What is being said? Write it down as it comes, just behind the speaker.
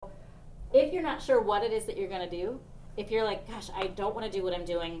If you're not sure what it is that you're going to do, if you're like, gosh, I don't want to do what I'm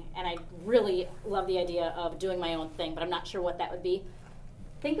doing, and I really love the idea of doing my own thing, but I'm not sure what that would be,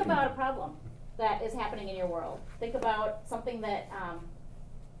 think about a problem that is happening in your world. Think about something that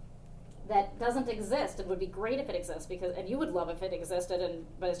that doesn't exist. It would be great if it exists, and you would love if it existed,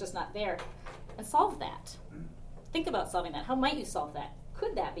 but it's just not there. And solve that. Think about solving that. How might you solve that?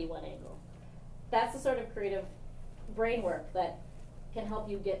 Could that be one angle? That's the sort of creative brain work that can help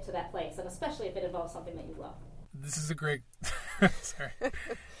you get to that place, and especially if it involves something that you love. This is a great... Sorry. All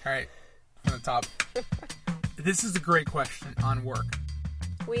right, from the top. This is a great question on work.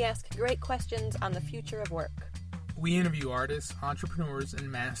 We ask great questions on the future of work. We interview artists, entrepreneurs, and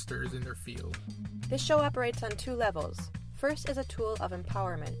masters in their field. This show operates on 2 levels. First is a tool of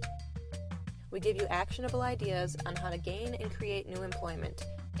empowerment. We give you actionable ideas on how to gain and create new employment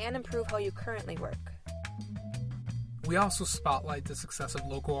and improve how you currently work. We also spotlight the success of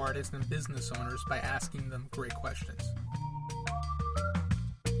local artists and business owners by asking them great questions.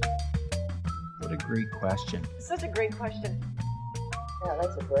 What a great question. Such a great question. Yeah,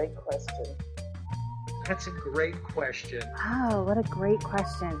 that's a great question. That's a great question. Oh, what a great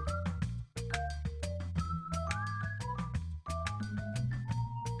question.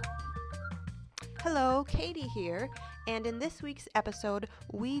 Hello, Katie here, and in this week's episode,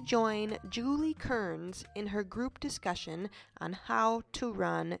 we join Julie Kearns in her group discussion on how to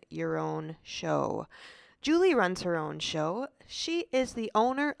run your own show. Julie runs her own show. She is the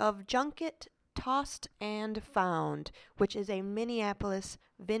owner of Junket Tossed and Found, which is a Minneapolis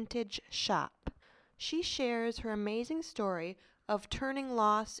vintage shop. She shares her amazing story of turning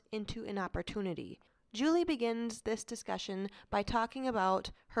loss into an opportunity. Julie begins this discussion by talking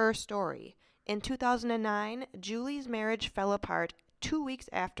about her story. In 2009, Julie's marriage fell apart 2 weeks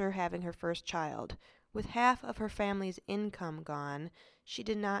after having her first child. With half of her family's income gone, she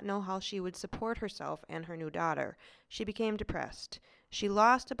did not know how she would support herself and her new daughter. She became depressed. She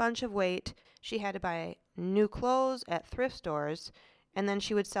lost a bunch of weight. She had to buy new clothes at thrift stores, and then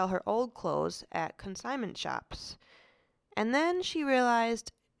she would sell her old clothes at consignment shops. And then she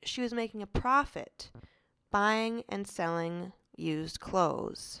realized she was making a profit buying and selling used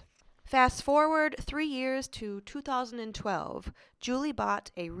clothes. Fast forward 3 years to 2012, Julie bought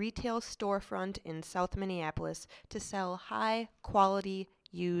a retail storefront in South Minneapolis to sell high-quality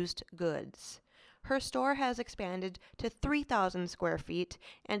used goods. Her store has expanded to 3,000 square feet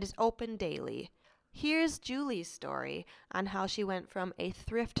and is open daily. Here's Julie's story on how she went from a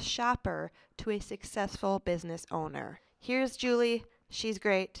thrift shopper to a successful business owner. Here's Julie. She's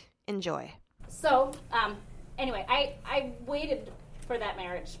great. Enjoy. So, anyway, I waited for that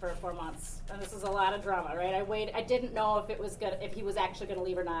marriage for 4 months, and this is a lot of drama, right? I didn't know if he was actually going to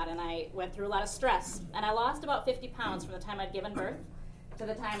leave or not, and I went through a lot of stress, and I lost about 50 pounds from the time I'd given birth to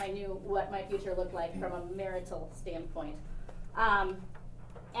the time I knew what my future looked like from a marital standpoint.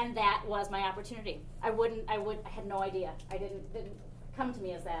 And that was my opportunity. I had no idea. I didn't come to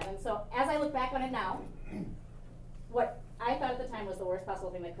me as that. And so as I look back on it now, what I thought at the time was the worst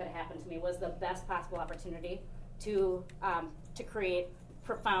possible thing that could have happened to me was the best possible opportunity to create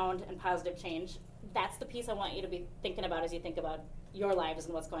profound and positive change. That's the piece I want you to be thinking about as you think about your lives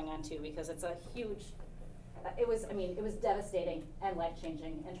and what's going on too, because it's a huge, it was devastating and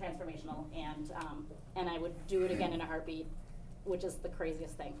life-changing and transformational, and I would do it again in a heartbeat, which is the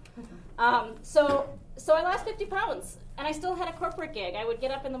craziest thing. So I lost 50 pounds, and I still had a corporate gig. I would get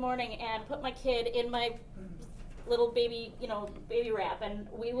up in the morning and put my kid in my little baby wrap, and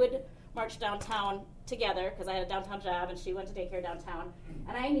we would march downtown together, because I had a downtown job and she went to daycare downtown,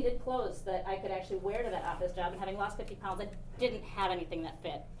 and I needed clothes that I could actually wear to that office job, and having lost 50 pounds, I didn't have anything that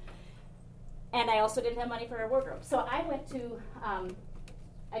fit. And I also didn't have money for a wardrobe. So I went to,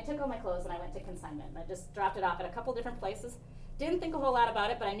 I took all my clothes and I went to consignment, and I just dropped it off at a couple different places. Didn't think a whole lot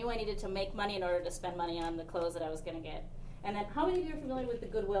about it, but I knew I needed to make money in order to spend money on the clothes that I was going to get. And then, how many of you are familiar with the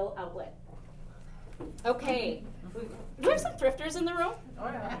Goodwill outlet? Okay. Do we have some thrifters in the room? Oh,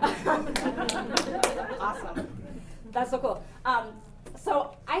 yeah. Awesome. That's so cool.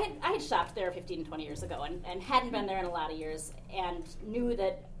 So I had shopped there 15, 20 years ago and hadn't been there in a lot of years, and knew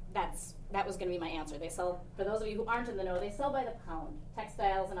that was going to be my answer. They sell, for those of you who aren't in the know, they sell by the pound,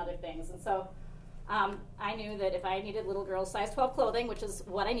 textiles and other things. And so I knew that if I needed little girls size 12 clothing, which is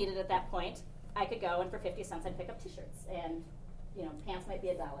what I needed at that point, I could go and for 50 cents I'd pick up t-shirts, and pants might be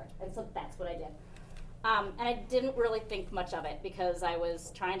 $1. And so that's what I did. And I didn't really think much of it, because I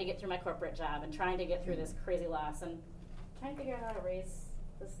was trying to get through my corporate job and trying to get through this crazy loss and trying to figure out how to raise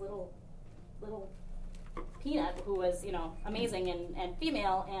this little peanut who was, amazing and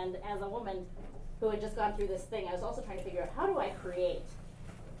female, and as a woman who had just gone through this thing, I was also trying to figure out, how do I create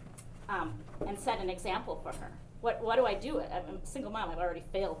and set an example for her. What do I do? I'm a single mom. I've already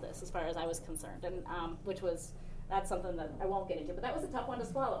failed this as far as I was concerned, and that's something that I won't get into. But that was a tough one to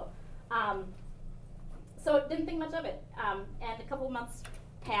swallow. So didn't think much of it. And a couple of months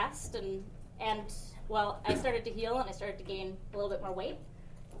passed, and I started to heal, and I started to gain a little bit more weight.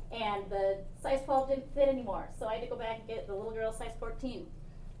 And the size 12 didn't fit anymore, so I had to go back and get the little girl size 14.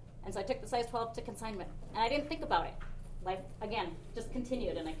 And so I took the size 12 to consignment, and I didn't think about it. Life, again, just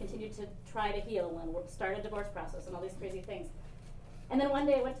continued, and I continued to try to heal and start a divorce process and all these crazy things. And then one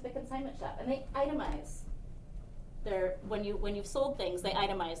day I went to the consignment shop, and they itemize. When you've sold things, they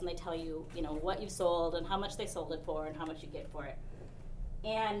itemize and they tell you, what you've sold and how much they sold it for and how much you get for it.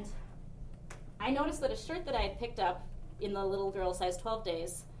 And I noticed that a shirt that I had picked up in the little girl size 12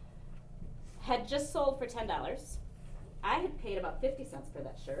 days had just sold for $10. I had paid about 50 cents for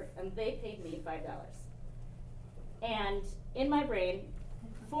that shirt, and they paid me $5. And in my brain,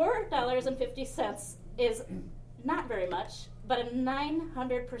 $4.50 is not very much, but a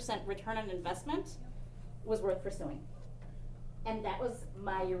 900% return on investment was worth pursuing. And that was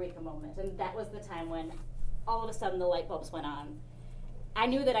my eureka moment, and that was the time when all of a sudden the light bulbs went on. I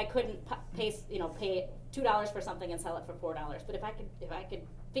knew that I couldn't pay $2 for something and sell it for $4, but if I could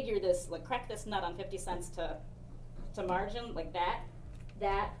figure this, crack this nut on 50 cents to margin like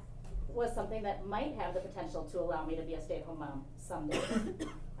that was something that might have the potential to allow me to be a stay-at-home mom someday.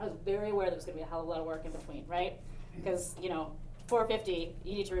 I was very aware there was going to be a hell of a lot of work in between, right? Because $450,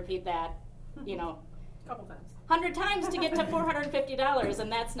 you need to repeat that, couple times, 100 times to get to $450,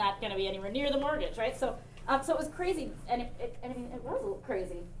 and that's not going to be anywhere near the mortgage, right? So it was crazy, and it was a little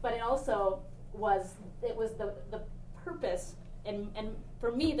crazy, but it also was the purpose, and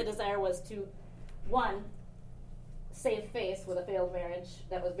for me the desire was to, one, save face with a failed marriage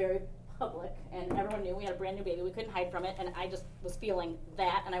that was very public, and everyone knew we had a brand new baby. We couldn't hide from it, and I just was feeling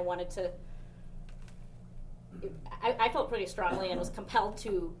that, and I wanted to. I felt pretty strongly and was compelled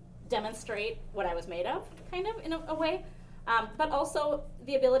to demonstrate what I was made of, kind of in a way, but also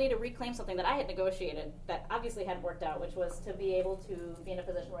the ability to reclaim something that I had negotiated that obviously hadn't worked out, which was to be able to be in a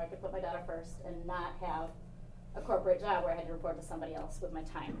position where I could put my daughter first and not have a corporate job where I had to report to somebody else with my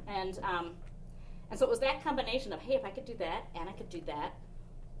time. And so it was that combination of, hey, if I could do that and I could do that,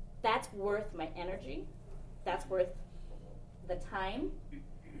 that's worth my energy, that's worth the time,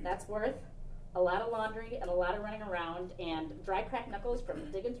 that's worth a lot of laundry and a lot of running around and dry cracked knuckles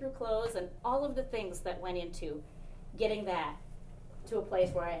from digging through clothes and all of the things that went into getting that to a place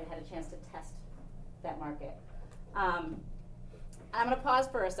where I had a chance to test that market. I'm going to pause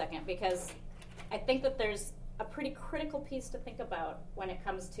for a second because I think that there's a pretty critical piece to think about when it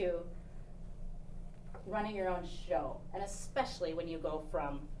comes to running your own show, and especially when you go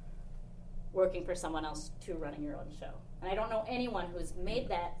from working for someone else to running your own show. And I don't know anyone who's made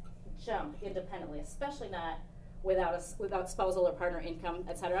that jump independently, especially not without spousal or partner income,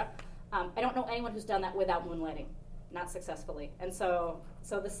 etc. I don't know anyone who's done that without moonlighting, not successfully. And so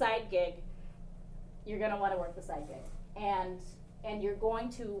the side gig, you're going to want to work the side gig, and you're going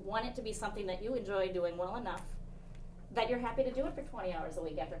to want it to be something that you enjoy doing well enough that you're happy to do it for 20 hours a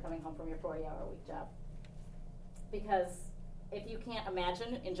week after coming home from your 40-hour-a-week job. Because if you can't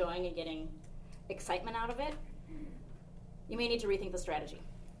imagine enjoying and getting excitement out of it, you may need to rethink the strategy.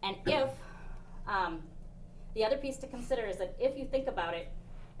 And if, the other piece to consider is that if you think about it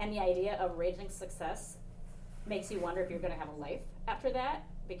and the idea of raging success makes you wonder if you're going to have a life after that,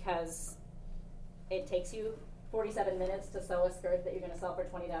 because it takes you 47 minutes to sew a skirt that you're going to sell for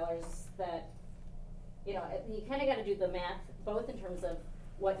 $20, that, you kind of got to do the math, both in terms of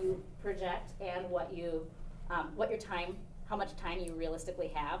what you project and what your time, how much time you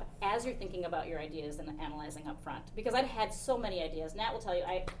realistically have as you're thinking about your ideas and analyzing up front. Because I've had so many ideas. Nat will tell you,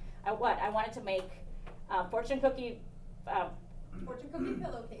 I wanted to make fortune cookie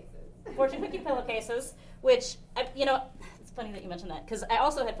pillowcases. Fortune cookie pillowcases, which, it's funny that you mentioned that, because I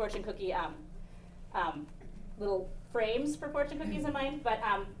also had fortune cookie little frames for fortune cookies in mind. But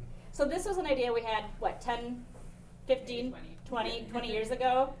so this was an idea we had, 10, 15, 20 years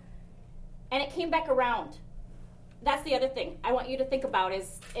ago, and it came back around. That's the other thing I want you to think about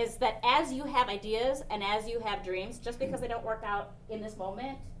is that as you have ideas and as you have dreams, just because they don't work out in this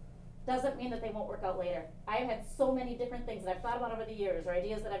moment doesn't mean that they won't work out later. I have had so many different things that I've thought about over the years, or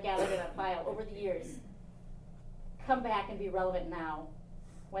ideas that I've gathered in a file over the years, come back and be relevant now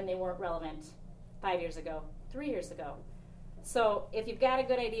when they weren't relevant 5 years ago, 3 years ago. So if you've got a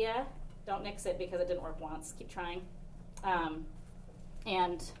good idea, don't nix it because it didn't work once. Keep trying.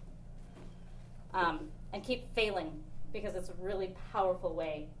 And keep failing, because it's a really powerful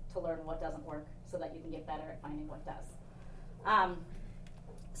way to learn what doesn't work so that you can get better at finding what does.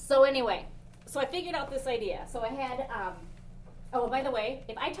 So anyway, so I figured out this idea. So I had, oh, by the way,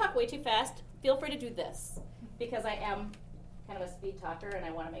 if I talk way too fast, feel free to do this, because I am kind of a speed talker, and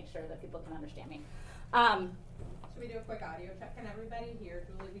I want to make sure that people can understand me. Should we do a quick audio check? Can everybody hear?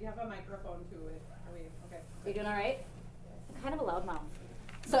 Julie, we have a microphone too. Are we okay? You doing all right? I'm kind of a loud mouth.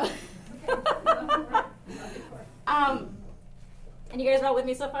 So, and you guys are all with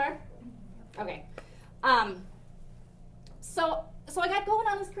me so far? Okay. So I got going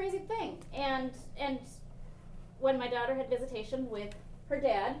on this crazy thing, and when my daughter had visitation with her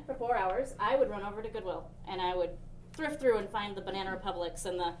dad for 4 hours, I would run over to Goodwill, and I would thrift through and find the Banana Republics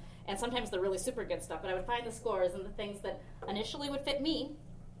and sometimes the really super good stuff, but I would find the scores and the things that initially would fit me.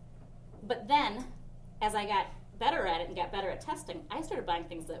 But then, as I got better at it and got better at testing, I started buying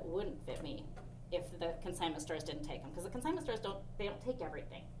things that wouldn't fit me if the consignment stores didn't take them, because the consignment stores don't take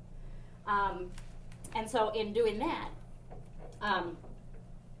everything. And so in doing that,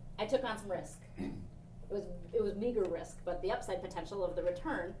 I took on some risk. It was meager risk, but the upside potential of the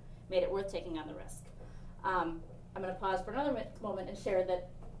return made it worth taking on the risk. I'm going to pause for another moment and share that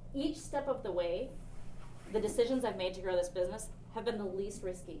each step of the way, the decisions I've made to grow this business have been the least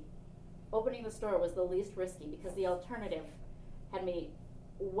risky. Opening the store was the least risky because the alternative had me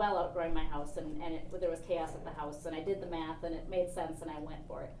well outgrowing my house, and there was chaos at the house, and I did the math, and it made sense, and I went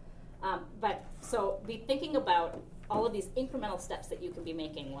for it. But so be thinking about all of these incremental steps that you can be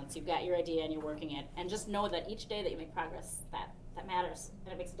making once you've got your idea and you're working it, and just know that each day that you make progress, that matters,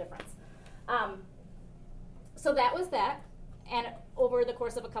 and it makes a difference. So that was that, and over the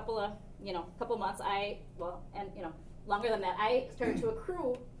course of a couple months, longer than that, I started to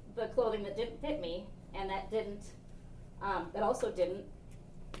accrue the clothing that didn't fit me, and that also didn't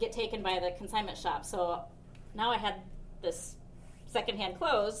get taken by the consignment shop. So now I had this secondhand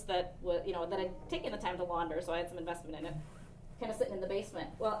clothes that I'd taken the time to launder, so I had some investment in it, kind of sitting in the basement.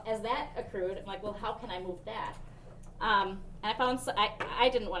 Well, as that accrued, I'm like, well, how can I move that? And I found I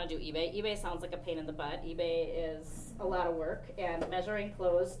didn't want to do eBay. eBay sounds like a pain in the butt. eBay is a lot of work, and measuring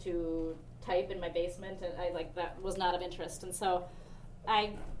clothes to type in my basement, and that was not of interest. And so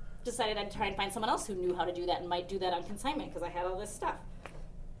I decided I'd try and find someone else who knew how to do that and might do that on consignment, because I had all this stuff.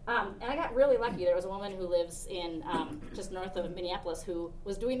 And I got really lucky. There was a woman who lives in just north of Minneapolis who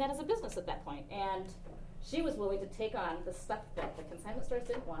was doing that as a business at that point, and she was willing to take on the stuff that the consignment stores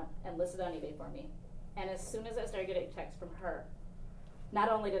didn't want and list it on eBay for me. And as soon as I started getting texts from her, not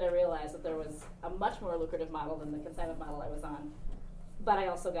only did I realize that there was a much more lucrative model than the consignment model I was on, but I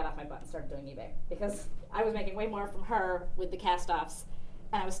also got off my butt and started doing eBay, because I was making way more from her with the cast-offs,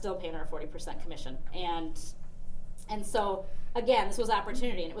 and I was still paying her a 40% commission. And so, again, this was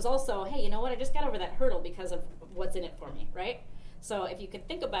opportunity, and it was also, hey, you know what, I just got over that hurdle because of what's in it for me, right? So if you could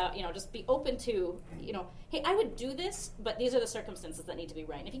think about, just be open to, hey, I would do this, but these are the circumstances that need to be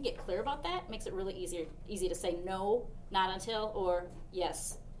right. And if you can get clear about that, it makes it really easy to say no, not until, or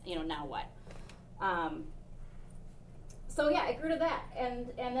yes, now what? So yeah, I grew to that. And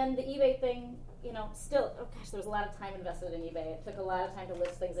then the eBay thing, still, there was a lot of time invested in eBay. It took a lot of time to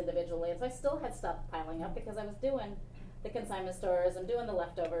list things individually. And so I still had stuff piling up because I was doing the consignment stores and doing the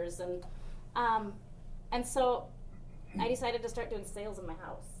leftovers. And so I decided to start doing sales in my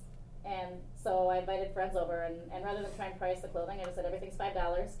house. And so I invited friends over, and rather than try and price the clothing, I just said everything's $5,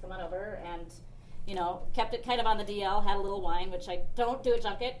 come on over, and kept it kind of on the DL, had a little wine, which I don't do at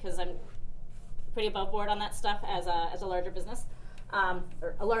Junket because I'm pretty above board on that stuff as a larger business,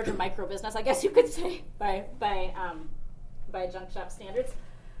 or a larger micro business, I guess you could say, by junk shop standards.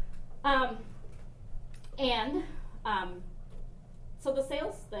 So the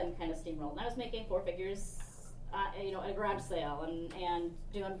sales then kind of steamrolled, and I was making 4 figures at a garage sale, and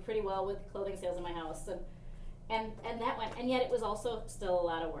doing pretty well with clothing sales in my house, and that went, and yet it was also still a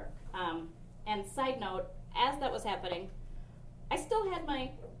lot of work. And side note, as that was happening, I still had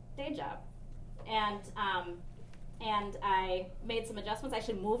my day job, and I made some adjustments. I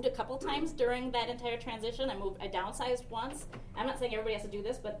actually moved a couple times during that entire transition. I downsized once. I'm not saying everybody has to do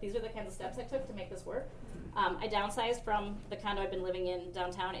this, but these are the kinds of steps I took to make this work. I downsized from the condo I'd been living in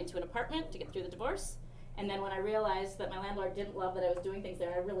downtown into an apartment to get through the divorce. And then when I realized that my landlord didn't love that I was doing things there,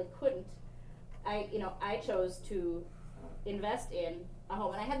 and I really couldn't, I chose to invest in a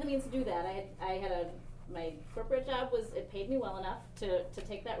home, and I had the means to do that. I had my corporate job it paid me well enough to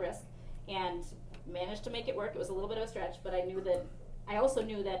take that risk, and managed to make it work. It was a little bit of a stretch, but I also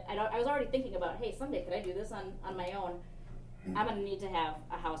knew that I was already thinking about, hey, someday could I do this on my own? I'm going to need to have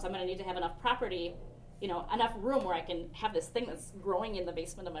a house. I'm going to need to have enough property, enough room where I can have this thing that's growing in the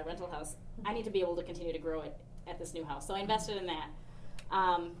basement of my rental house. I need to be able to continue to grow it at this new house. So I invested in that.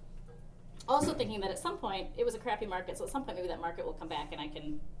 also thinking that at some point, it was a crappy market, so at some point maybe that market will come back and I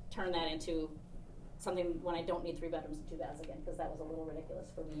can turn that into something when I don't need 3 bedrooms and 2 baths again, because that was a little ridiculous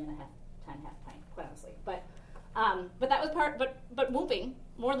for me and a half pint, quite honestly. But that was part. But moving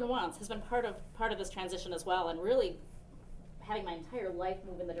more than once has been part of this transition as well, and really having my entire life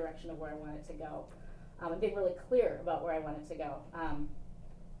move in the direction of where I want it to go, and being really clear about where I want it to go.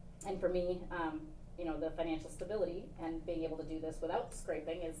 And for me, the financial stability and being able to do this without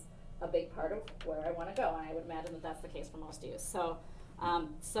scraping is a big part of where I want to go, and I would imagine that that's the case for most of you. So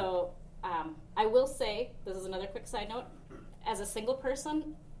I will say, this is another quick side note, as a single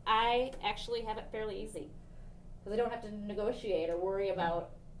person, I actually have it fairly easy, because I don't have to negotiate or worry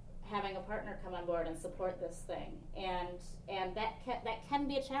about having a partner come on board and support this thing, and that can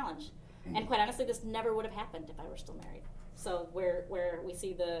be a challenge. And quite honestly, this never would have happened if I were still married. So where we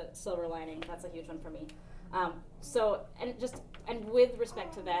see the silver lining, that's a huge one for me. And with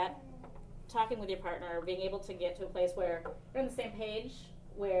respect to that, talking with your partner, being able to get to a place where you're on the same page,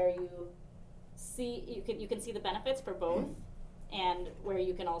 where you can see the benefits for both, and where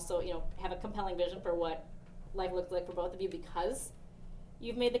you can also have a compelling vision for what life looks like for both of you, because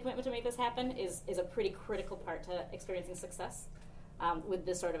you've made the commitment to make this happen, is a pretty critical part to experiencing success with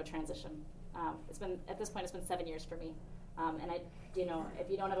this sort of a transition. At this point it's been 7 years for me, and if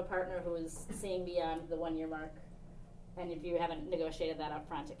you don't have a partner who is seeing beyond the 1 year mark, and if you haven't negotiated that up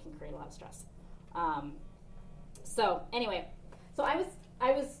front, it can create a lot of stress. So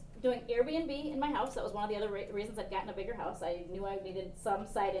I was doing Airbnb in my house. That was one of the other reasons I'd gotten a bigger house. I knew I needed some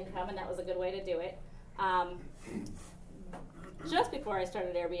side income, and that was a good way to do it. Just before I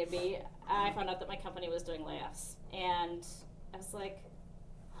started Airbnb, I found out that my company was doing layoffs, and I was like,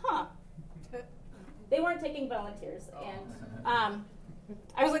 they weren't taking volunteers, and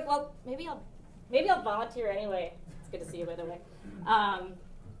I was like, well, maybe I'll volunteer anyway. It's good to see you, by the way.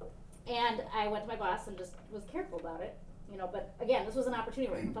 And I went to my boss and just was careful about it, But again, this was an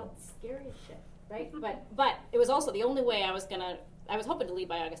opportunity where it felt scary as shit, right? But it was also the only way I was hoping to leave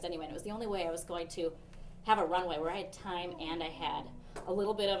by August anyway, and it was the only way I was going to have a runway where I had time and I had a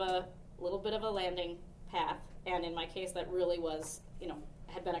little bit of a landing path. And in my case, that really was,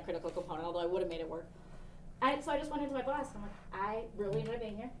 had been a critical component, although I would have made it work. So I just went into my boss, and I'm like, I really enjoy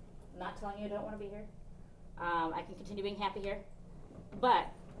being here. I'm not telling you I don't want to be here. I can continue being happy here. But,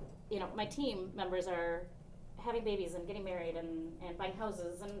 my team members are having babies and getting married and buying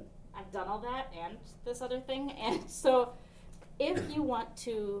houses, and I've done all that and this other thing. And so if you want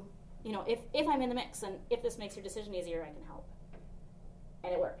to, if I'm in the mix and if this makes your decision easier, I can help.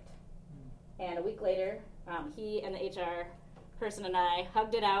 And it worked. And a week later, he and the HR person and I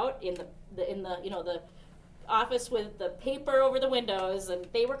hugged it out in the office with the paper over the windows, and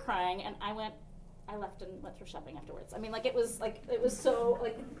they were crying, and I left and went through shopping afterwards. I mean, it was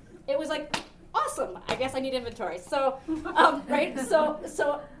awesome. I guess I need inventory. So, right?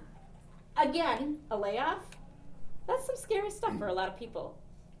 So again, a layoff, that's some scary stuff for a lot of people.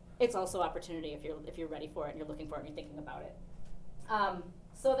 It's also opportunity if you're ready for it and you're looking for it and you're thinking about it.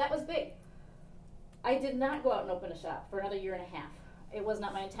 So that was big. I did not go out and open a shop for another year and a half. It was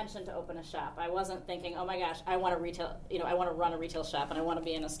not my intention to open a shop. I wasn't thinking, oh my gosh, I want to I want to run a retail shop and I want to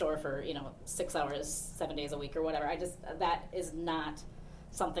be in a store for 6 hours, 7 days a week or whatever. That is not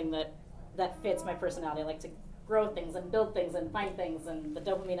something that fits my personality. I like to grow things and build things and find things, and the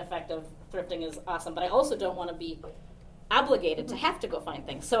dopamine effect of thrifting is awesome. But I also don't want to be obligated to have to go find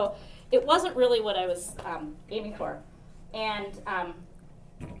things. So it wasn't really what I was aiming for,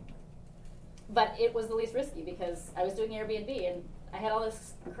 but it was the least risky because I was doing Airbnb and I had all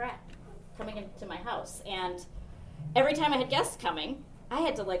this crap coming into my house, and every time I had guests coming, I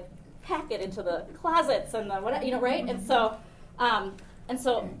had to pack it into the closets and the right? And so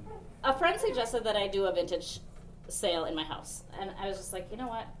a friend suggested that I do a vintage sale in my house, and I was just like, you know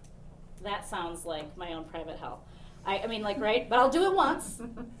what? That sounds like my own private hell. I mean, right? But I'll do it once.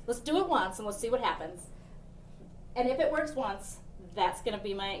 Let's do it once, and let's see what happens. And if it works once, that's going to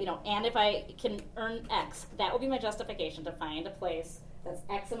be my, and if I can earn X, that will be my justification to find a place that's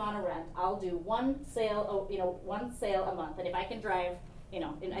X amount of rent. I'll do one sale a month, and if I can drive,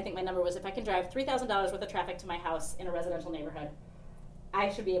 and I think my number was if I can drive $3,000 worth of traffic to my house in a residential neighborhood, I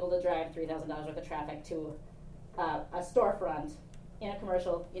should be able to drive $3,000 worth of traffic to a storefront in a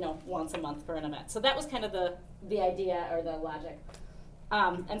commercial, once a month for an event. So that was kind of the idea or the logic.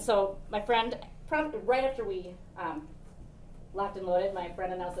 And so my friend, right after we locked and loaded, my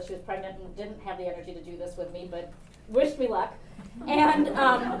friend announced that she was pregnant and didn't have the energy to do this with me, but wished me luck. And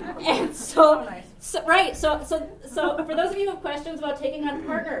so, nice. So for those of you who have questions about taking on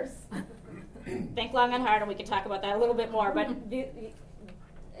partners, think long and hard, and we can talk about that a little bit more. But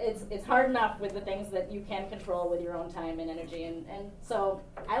it's hard enough with the things that you can control with your own time and energy, and so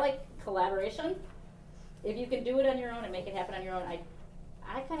I like collaboration. If you can do it on your own and make it happen on your own, I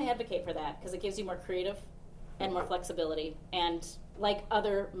kind of advocate for that because it gives you more creative and more flexibility. And like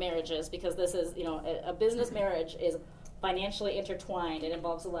other marriages, because this is, a business marriage is financially intertwined. It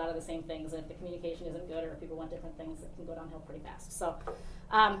involves a lot of the same things, and if the communication isn't good or if people want different things, it can go downhill pretty fast. So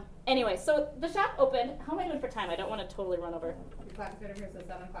anyway, so the shop opened. How am I doing for time? I don't want to totally run over. Your clock is right over here, so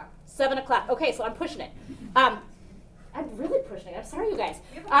 7 o'clock. 7 o'clock. Okay, so I'm pushing it. I'm really pushing it. I'm sorry, you guys.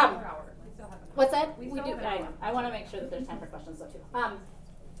 We have a more hour. We still have an hour. What's that? We do. still have an hour. I want to make sure that there's time for questions, though, too.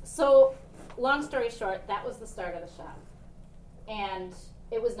 So, long story short, that was the start of the shop. And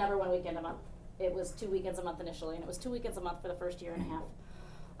it was never 1 weekend a month. It was 2 weekends a month initially, and it was 2 weekends a month for the first year and a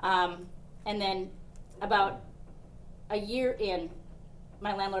half. And then about a year in,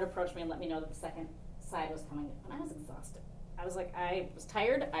 my landlord approached me and let me know that the second side was coming, and I was exhausted. I was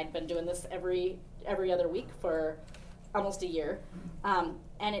tired. I'd been doing this every other week for almost a year,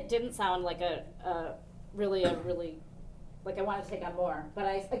 and it didn't sound like a really like I wanted to take on more. But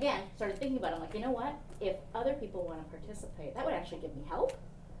I again started thinking about it. I'm like, you know what? If other people want to participate, that would actually give me help,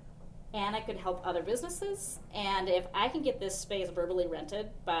 and I could help other businesses. And if I can get this space verbally rented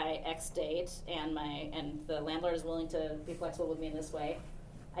by X date, and the landlord is willing to be flexible with me in this way,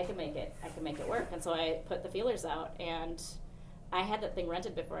 I can make it work. And so I put the feelers out, and I had that thing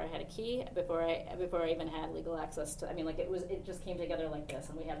rented before I had a key, before I even had legal access to. It just came together like this,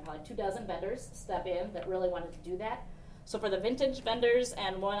 and we had probably 24 vendors step in that really wanted to do that. So for the vintage vendors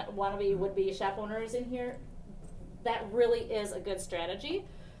and wannabe would-be shop owners in here, that really is a good strategy.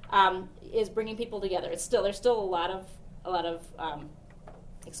 Is bringing people together. There's still a lot of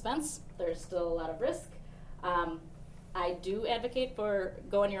expense. There's still a lot of risk. I do advocate for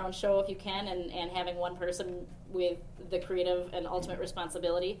going your own show if you can, and having one person with the creative and ultimate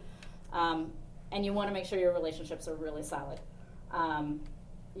responsibility. And you want to make sure your relationships are really solid.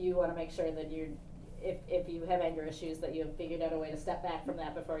 You want to make sure that if you have anger issues, that you have figured out a way to step back from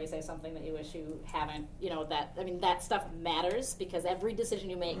that before you say something that you wish you haven't. That stuff matters, because every decision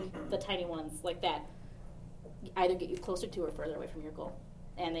you make, the tiny ones like that, either get you closer to or further away from your goal.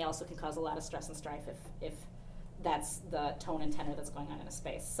 And they also can cause a lot of stress and strife if that's the tone and tenor that's going on in a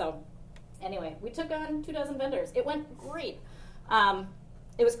space. So anyway, we took on 24 vendors. It went great.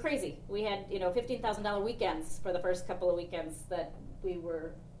 It was crazy. We had $15,000 weekends for the first couple of weekends that we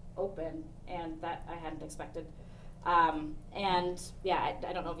were open, and that I hadn't expected. And yeah,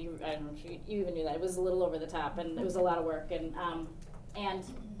 I don't know if you even knew that. It was a little over the top, and it was a lot of work, and it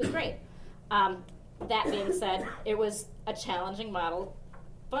was great. That being said, it was a challenging model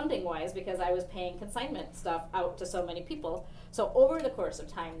funding-wise, because I was paying consignment stuff out to so many people. So over the course of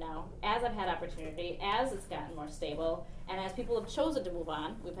time now, as I've had opportunity, as it's gotten more stable, and as people have chosen to move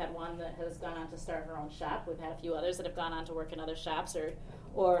on, we've had one that has gone on to start her own shop. We've had a few others that have gone on to work in other shops,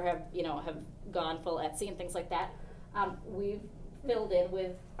 or have gone full Etsy and things like that. We've filled in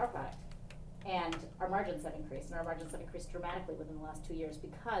with our product, and our margins have increased, and our margins have increased dramatically within the last 2 years,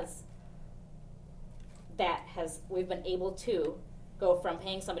 because we've been able to go from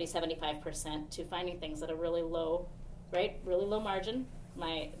paying somebody 75% to finding things that are really low, right? Really low margin.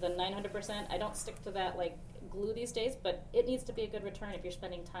 The 900%, I don't stick to that like glue these days, but it needs to be a good return if you're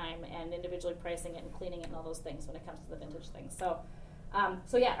spending time and individually pricing it and cleaning it and all those things when it comes to the vintage things. So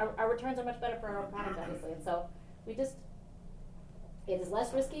yeah, our returns are much better for our own product, obviously. And so it is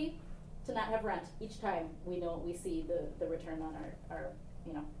less risky to not have rent each time we see the return on our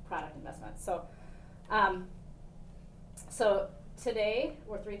product investment. So today,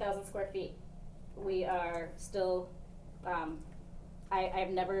 we're 3,000 square feet. We are still, I've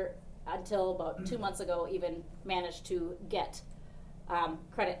never, until about 2 months ago, even managed to get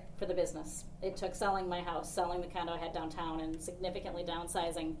credit for the business. It took selling my house, selling the condo I had downtown, and significantly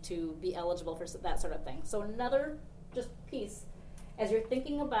downsizing to be eligible for that sort of thing. So another just piece, as you're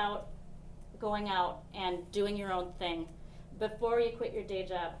thinking about going out and doing your own thing, before you quit your day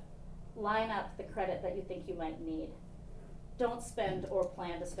job, line up the credit that you think you might need. Don't spend or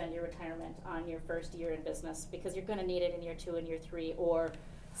plan to spend your retirement on your first year in business, because you're going to need it in year 2 and year 3, or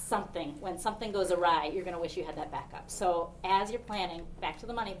something. When something goes awry, you're going to wish you had that backup. So as you're planning, back to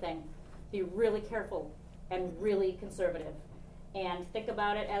the money thing, be really careful and really conservative, and think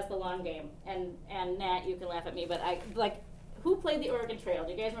about it as the long game. And Nat, you can laugh at me, but who played the Oregon Trail?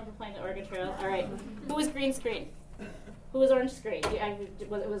 Do you guys remember playing the Oregon Trail? All right. Who was green screen? Who was orange screen? It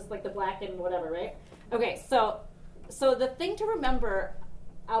was like the black and whatever, right? Okay, so the thing to remember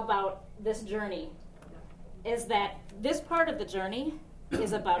about this journey is that this part of the journey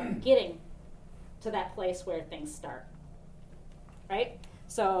is about getting to that place where things start, right?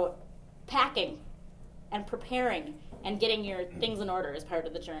 So packing and preparing and getting your things in order is part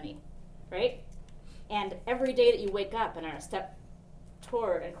of the journey, right? And every day that you wake up and are a step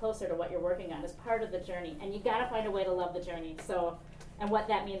toward and closer to what you're working on is part of the journey. And you got to find a way to love the journey. So, and what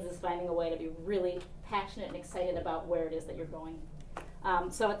that means is finding a way to be really passionate and excited about where it is that you're going.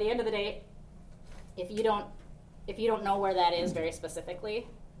 So at the end of the day, if you don't know where that is very specifically,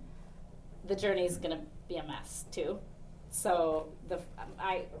 the journey is going to be a mess too. So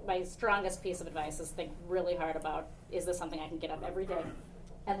my strongest piece of advice is think really hard about, is this something I can get up every day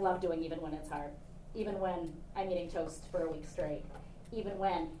and love doing even when it's hard, even when I'm eating toast for a week straight, even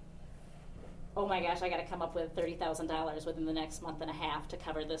when, oh my gosh, I got to come up with $30,000 within the next month and a half to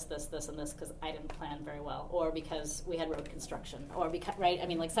cover this, and this because I didn't plan very well, or because we had road construction, or because, right? I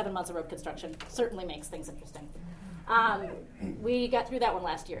mean, like 7 months of road construction certainly makes things interesting. We got through that one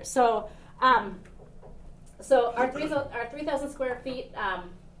last year. So our 3,000 square feet,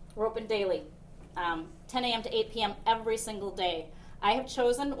 we're open daily, 10 a.m. to 8 p.m. every single day. I have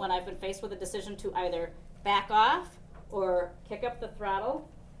chosen, when I've been faced with a decision to either back off or kick up the throttle,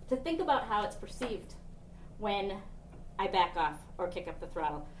 to think about how it's perceived when I back off or kick up the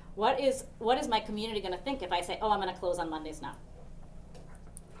throttle. What is my community going to think if I say, oh, I'm going to close on Mondays now?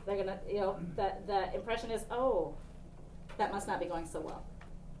 They're going to, the impression is, oh, that must not be going so well.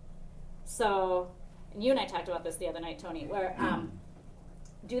 So, and you and I talked about this the other night, Tony, where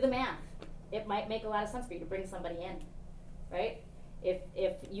do the math. It might make a lot of sense for you to bring somebody in, right?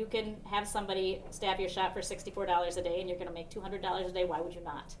 If you can have somebody staff your shop for $64 a day and you're going to make $200 a day, why would you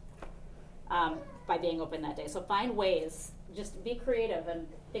not? By being open that day. So find ways, just be creative and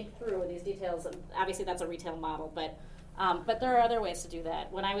think through these details. And obviously that's a retail model, but there are other ways to do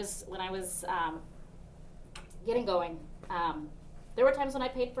that. When I was getting going, there were times when I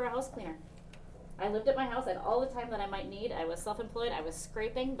paid for a house cleaner. I lived at my house. I had all the time that I might need. I was self-employed. I was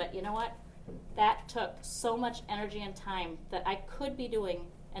scraping, but you know what? That took so much energy and time that I could be doing,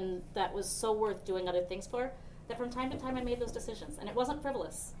 and that was so worth doing other things for, that from time to time I made those decisions. And it wasn't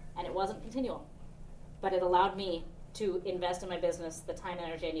frivolous, and it wasn't continual, but it allowed me to invest in my business the time and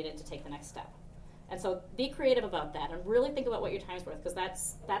energy I needed to take the next step. And so be creative about that, and really think about what your time's worth, because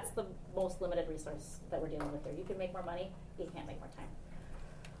that's the most limited resource that we're dealing with here. You can make more money, you can't make more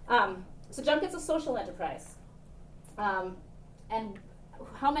time. So Junket's a social enterprise. And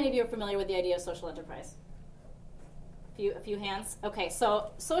how many of you are familiar with the idea of social enterprise? A few hands? Okay,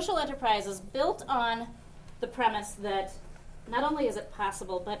 so social enterprise is built on the premise that not only is it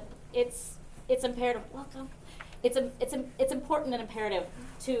possible, but it's imperative. Welcome. It's important and imperative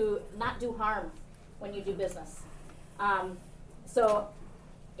to not do harm when you do business. So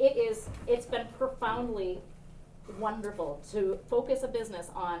it's been profoundly wonderful to focus a business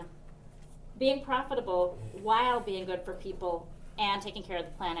on being profitable while being good for people and taking care of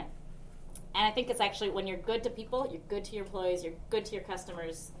the planet. And I think it's actually, when you're good to people, you're good to your employees, you're good to your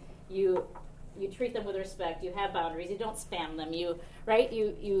customers, you treat them with respect, you have boundaries, you don't spam them, you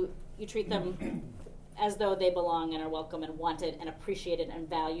treat them as though they belong and are welcome and wanted and appreciated and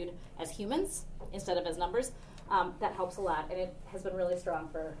valued as humans instead of as numbers. That helps a lot, and it has been really strong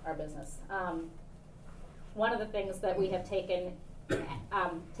for our business. One of the things that we have taken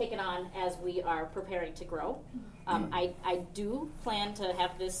on as we are preparing to grow, I do plan to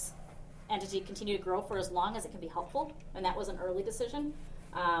have this entity continue to grow for as long as it can be helpful, and that was an early decision.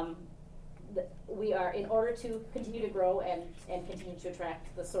 We are, in order to continue to grow and continue to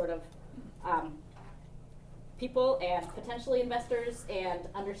attract the sort of people and potentially investors and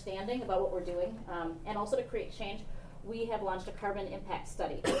understanding about what we're doing, and also to create change, we have launched a carbon impact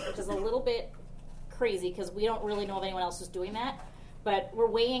study, which is a little bit crazy because we don't really know of anyone else who's doing that, but we're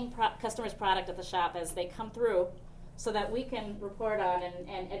weighing customers' product at the shop as they come through so that we can report on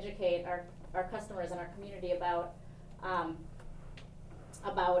and educate our customers and our community about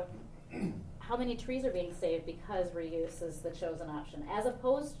how many trees are being saved because reuse is the chosen option, as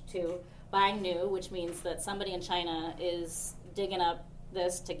opposed to buying new, which means that somebody in China is digging up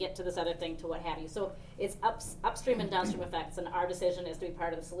this to get to this other thing to what have you. So it's upstream and downstream effects, and our decision is to be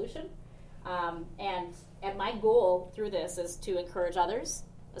part of the solution. And my goal through this is to encourage others,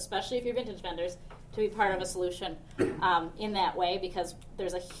 especially if you're vintage vendors, to be part of a solution in that way, because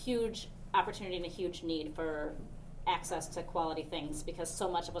there's a huge opportunity and a huge need for access to quality things, because so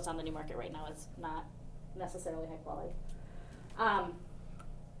much of what's on the new market right now is not necessarily high quality. I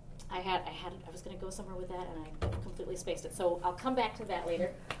was going to go somewhere with that, and I completely spaced it. So I'll come back to that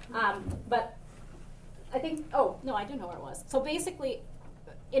later. But I think, I do know where it was. So basically,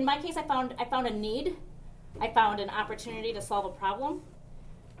 in my case, I found a need. I found an opportunity to solve a problem,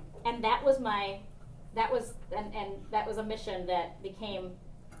 and that was my that was that was a mission that became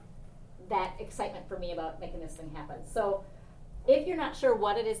that excitement for me about making this thing happen. So if you're not sure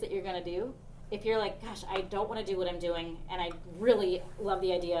what it is that you're going to do, if you're like, gosh, I don't want to do what I'm doing, and I really love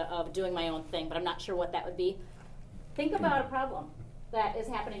the idea of doing my own thing, but I'm not sure what that would be, think about a problem that is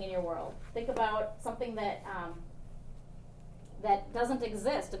happening in your world. Think about something that that doesn't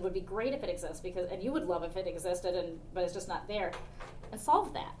exist. It would be great if it exists, and you would love if it existed, but it's just not there. And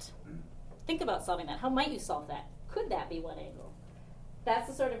solve that. Think about solving that. How might you solve that? Could that be one angle? That's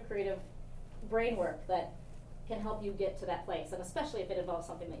the sort of creative brain work that can help you get to that place, and especially if it involves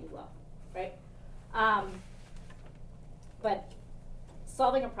something that you love, right? But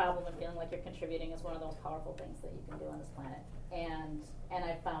solving a problem and feeling like you're contributing is one of the most powerful things that you can do on this planet. And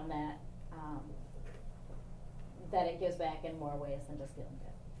I found that that it gives back in more ways than just feeling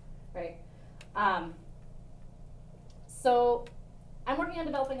good, right? So I'm working on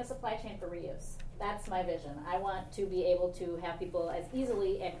developing a supply chain for reuse. That's my vision. I want to be able to have people as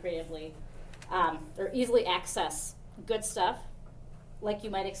easily and creatively or easily access good stuff like you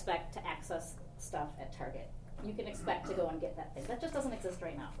might expect to access stuff at Target. You can expect to go and get that thing. That just doesn't exist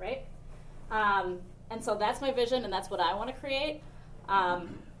right now, right? And so that's my vision, and that's what I want to create,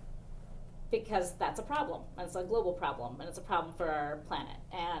 because that's a problem, and it's a global problem, and it's a problem for our planet.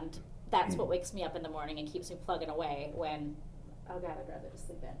 And that's what wakes me up in the morning and keeps me plugging away when, oh God, I'd rather just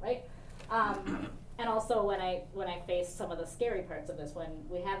sleep in, right? And also when I face some of the scary parts of this, when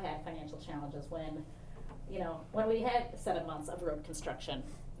we have had financial challenges, when we had 7 months of road construction,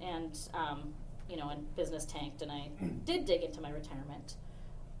 and and business tanked, and I did dig into my retirement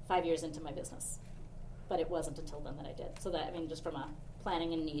 5 years into my business, but it wasn't until then that I did. So that, just from a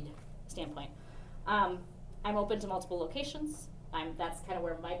planning and need standpoint, I'm open to multiple locations. That's kind of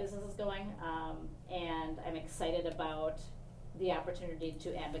where my business is going, and I'm excited about the opportunity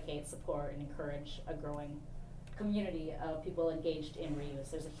to advocate, support, and encourage a growing community of people engaged in reuse.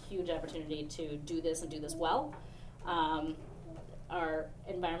 There's a huge opportunity to do this and do this well. Our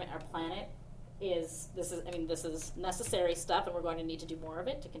environment, our planet, this is necessary stuff, and we're going to need to do more of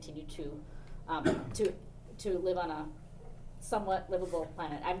it to continue to live on a somewhat livable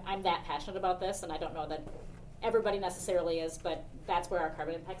planet. I'm that passionate about this, and I don't know that everybody necessarily is, but that's where our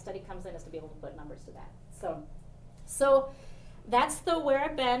carbon impact study comes in, is to be able to put numbers to that. So that's where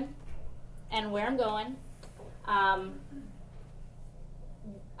I've been and where I'm going. I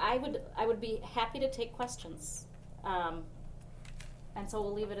would be happy to take questions. And so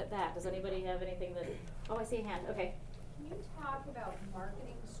we'll leave it at that. Does anybody have anything that... Oh, I see a hand. Okay. Can you talk about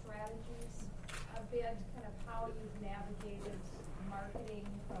marketing strategies a bit, kind of how you've navigated marketing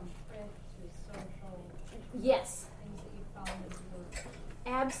from print to social? Yes. Things that you found as work.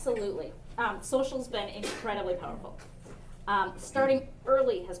 Absolutely. Social's been incredibly powerful. Starting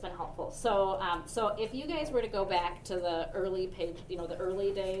early has been helpful. So if you guys were to go back to the early page, the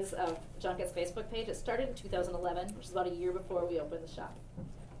early days of Junket's Facebook page, it started in 2011, which is about a year before we opened the shop.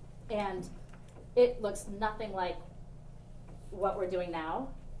 And it looks nothing like what we're doing now,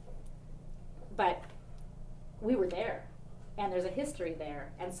 but we were there, and there's a history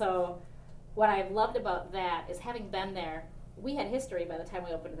there. And so what I've loved about that is, having been there, we had history by the time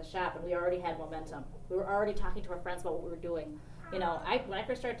we opened the shop, and we already had momentum. We were already talking to our friends about what we were doing. When I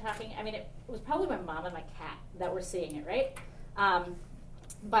first started talking, it was probably my mom and my cat that were seeing it, right?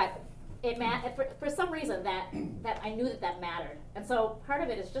 But it for some reason that I knew that mattered. And so part of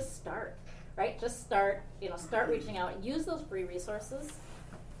it is just start, right? Just start, start reaching out. Use those free resources.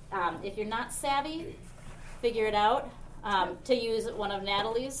 If you're not savvy, figure it out. To use one of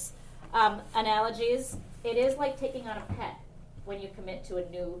Natalie's analogies, it is like taking on a pet when you commit to a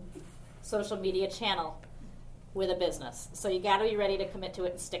new social media channel with a business. So you got to be ready to commit to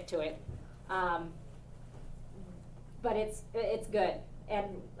it and stick to it. But it's good,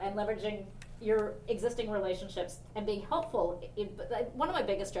 and leveraging your existing relationships and being helpful. One of my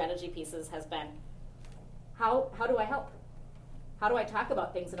biggest strategy pieces has been, how do I help? How do I talk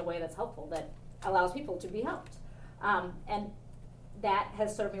about things in a way that's helpful, that allows people to be helped? And that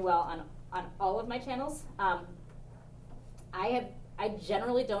has served me well on all of my channels. I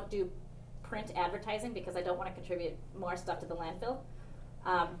generally don't do print advertising because I don't want to contribute more stuff to the landfill.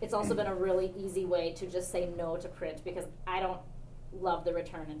 It's also been a really easy way to just say no to print, because I don't love the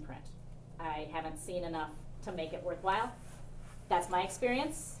return in print. I haven't seen enough to make it worthwhile. That's my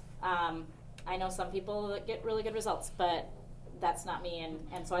experience. I know some people that get really good results, but that's not me.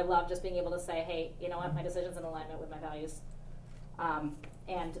 And so I love just being able to say, hey, you know what, my decision's in alignment with my values. And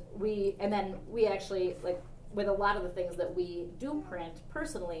then we actually, like, with a lot of the things that we do print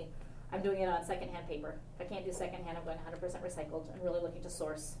personally, I'm doing it on secondhand paper. If I can't do secondhand, I'm going 100% recycled and really looking to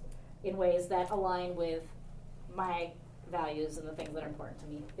source in ways that align with my values and the things that are important to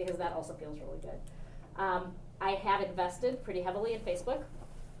me, because that also feels really good. I have invested pretty heavily in Facebook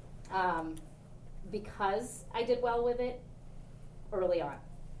because I did well with it early on.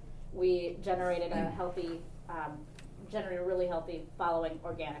 We generated a really healthy following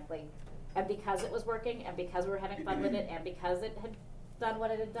organically. And because it was working, and because we were having fun with it, and because it had done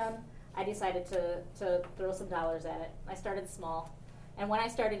what it had done, I decided to throw some dollars at it. I started small. And when I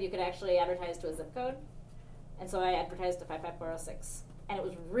started, you could actually advertise to a zip code. And so I advertised to 55406. And it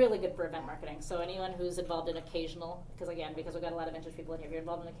was really good for event marketing. So anyone who's involved in occasional, because we've got a lot of vintage people in here, if you're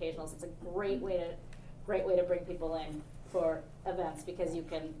involved in occasionals, it's a great way to bring people in for events, because you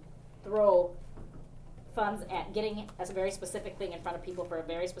can throw funds at getting a very specific thing in front of people for a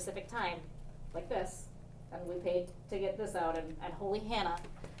very specific time, like this. And we paid to get this out, and holy Hannah,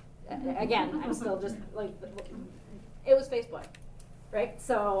 again, I'm still just like, it was Facebook, right?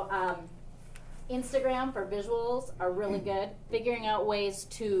 So Instagram for visuals are really good. Figuring out ways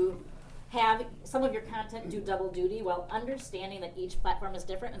to have some of your content do double duty while understanding that each platform is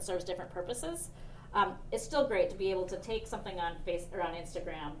different and serves different purposes. It's still great to be able to take something on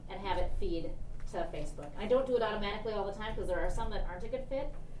Instagram and have it feed to Facebook. I don't do it automatically all the time, because there are some that aren't a good fit,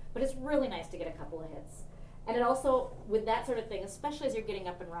 but it's really nice to get a couple of hits. And it also, with that sort of thing, especially as you're getting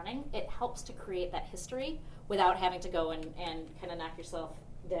up and running, it helps to create that history without having to go and kind of knock yourself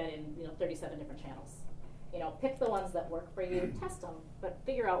dead in 37 different channels. Pick the ones that work for you, test them, but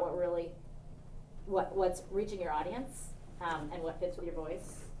figure out what's reaching your audience and what fits with your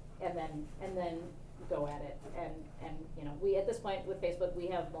voice, and then go at it. And we, at this point with Facebook, we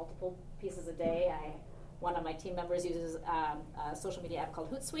have multiple pieces a day. One of my team members uses a social media app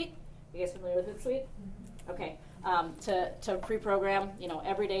called Hootsuite. You guys familiar with Hootsuite? Mm-hmm. Okay. To pre-program,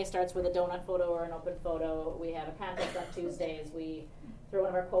 every day starts with a donut photo or an open photo. We have a contest on Tuesdays. We throw one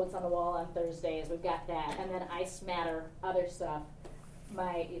of our quotes on the wall on Thursdays. We've got that, and then I smatter other stuff.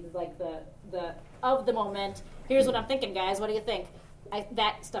 The of the moment. Here's what I'm thinking, guys. What do you think?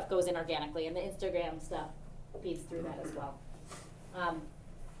 That stuff goes in organically, and the Instagram stuff feeds through that as well.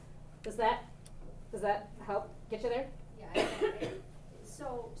 Does that help get you there? Yeah.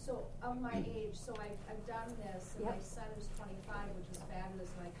 So of my age, so I've done this, and my son is 25, which is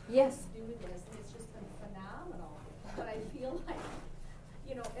fabulous, and I couldn't do this, and it's just been phenomenal. But I feel like,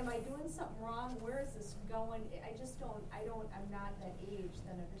 am I doing something wrong? Where is this going? I'm not that age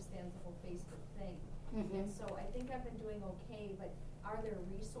that understands the whole Facebook thing. Mm-hmm. And so I think I've been doing okay, but are there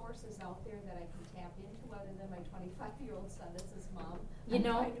resources out there that I can tap into other than my 25-year-old son as his mom? I'm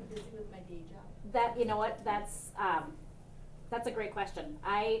kind of busy with my day job. That's a great question.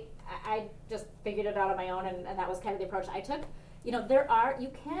 I just figured it out on my own, and that was kind of the approach I took. You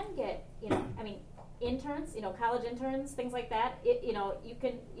can get, interns, college interns, things like that.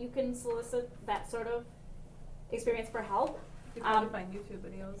 You can solicit that sort of experience for help. You can find YouTube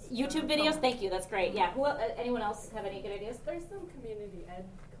videos. YouTube videos, thank you. That's great. Yeah. Anyone else have any good ideas? There's some community ed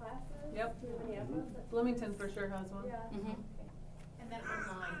classes. Yep. Do you have any of them? Bloomington for sure has one. Yeah. Mm-hmm. And then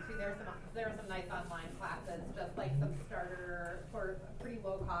online too. There are some nice online classes, just like some starter for pretty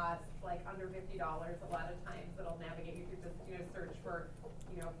low cost, like under $50. A lot of times it'll navigate you through this, search for,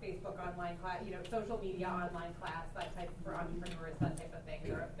 Facebook online class, social media online class, that type for entrepreneurs, that type of thing.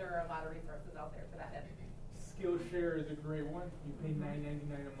 There are a lot of resources out there for that end. Skillshare is a great one. You pay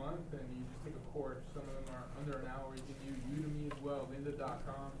 $9.99 a month, and you just take a course. Some of them are under an hour. You can use Udemy as well,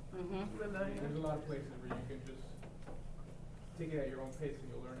 lynda.com. Mm-hmm. There's a lot of places where you can just take it at your own pace, and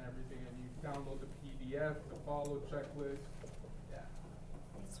you'll learn everything. And you download the PDF, the follow checklist. Yeah.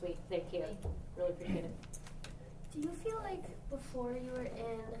 Sweet. Thank you. Really appreciate it. Do you feel like before you were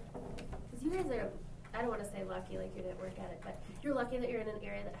in, because you guys are, I don't want to say lucky, like you didn't work at it, but you're lucky that you're in an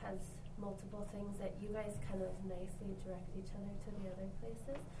area that has multiple things that you guys kind of nicely direct each other to the other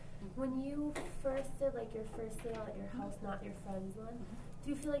places. Mm-hmm. When you first did your first sale at your house, not your friend's one, do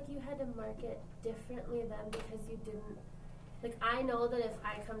you feel like you had to market differently then because you didn't, I know that if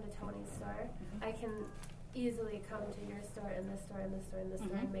I come to Tony's store, I can easily come to your store and this store and this store and this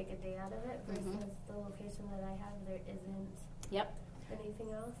store and make a day out of it versus the location that I have, there isn't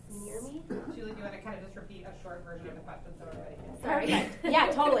anything else near me. Julie, do you want to kind of just repeat a short version of the question so everybody can? Sorry. Yeah,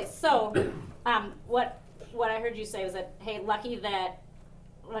 totally. So, what I heard you say was that, hey, lucky that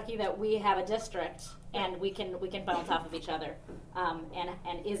we have a district and we can bounce off of each other.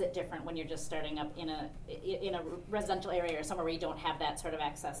 And is it different when you're just starting up in a residential area or somewhere where you don't have that sort of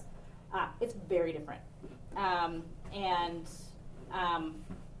access? It's very different.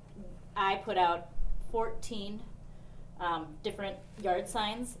 I put out 14 different yard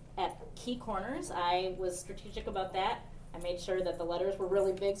signs at key corners. I was strategic about that. I made sure that the letters were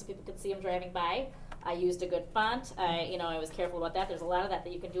really big so people could see them driving by. I used a good font. I was careful about that. There's a lot of that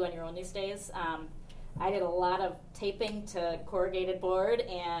you can do on your own these days. I did a lot of taping to corrugated board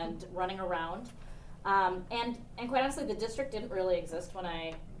and running around. And quite honestly, the district didn't really exist when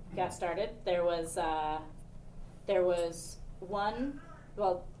I got started. There was one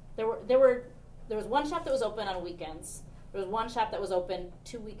shop that was open on weekends. There was one shop that was open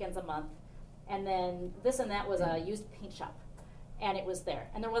 2 weekends a month. And then this and that was a used paint shop. And it was there.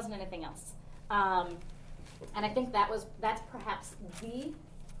 And there wasn't anything else. And I think that's perhaps the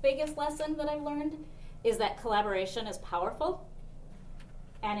biggest lesson that I've learned, is that collaboration is powerful.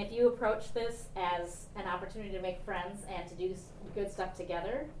 And if you approach this as an opportunity to make friends and to do good stuff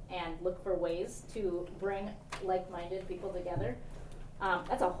together and look for ways to bring like-minded people together,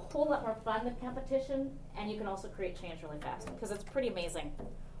 that's a whole lot more fun than competition, and you can also create change really fast, because it's pretty amazing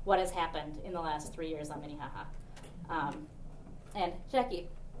what has happened in the last 3 years on Minnehaha. And Jackie?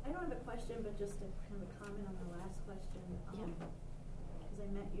 I don't have a question, but just a kind of a comment on the last question. Because I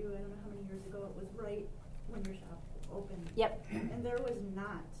met you, I don't know how many years ago, it was right when your shop opened. Yep. And there was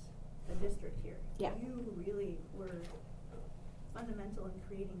not a district here. Yeah. You really were fundamental in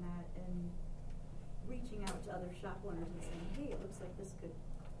creating that and reaching out to other shop owners and saying, hey, it looks like this could,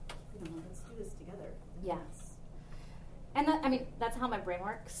 let's do this together. Yeah. And that's how my brain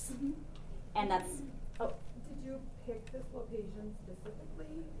works. Mm-hmm. And that's, Did you pick this location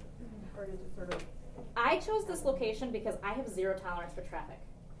specifically? Or did you sort of? I chose this location because I have zero tolerance for traffic.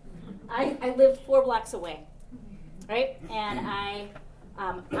 I live 4 blocks away, right? And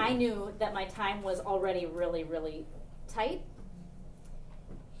I knew that my time was already really, really tight.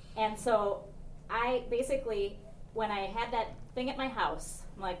 And so I basically, when I had that thing at my house,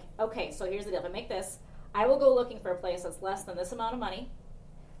 I'm like, okay, so here's the deal. If I make this, I will go looking for a place that's less than this amount of money,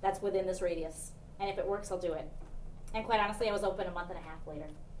 that's within this radius. And if it works, I'll do it. And quite honestly, I was open a month and a half later.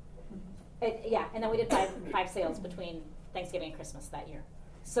 And then we did five sales between Thanksgiving and Christmas that year.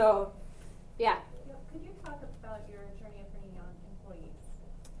 So, yeah. Could you talk about your journey of bringing on employees?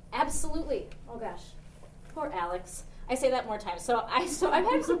 Absolutely. Oh gosh, poor Alex. I say that more times. So I've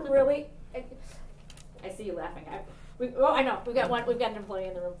had some really. I see you laughing. I know we've got an employee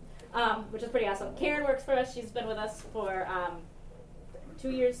in the room, which is pretty awesome. Karen works for us. She's been with us for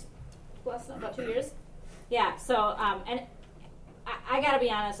 2 years plus, about 2 years. Yeah. So and I got to be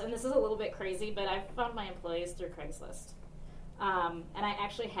honest, and this is a little bit crazy, but I've found my employees through Craigslist. And I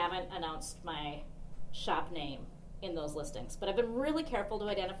actually haven't announced my shop name in those listings, but I've been really careful to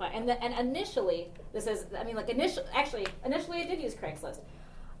identify. And initially, initially I did use Craigslist.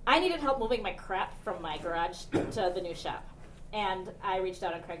 I needed help moving my crap from my garage to the new shop, and I reached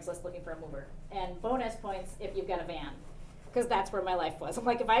out on Craigslist looking for a mover. And bonus points if you've got a van, because that's where my life was. I'm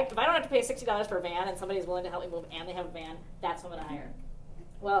like, if I don't have to pay $60 for a van, and somebody's willing to help me move, and they have a van, that's who I'm going to hire.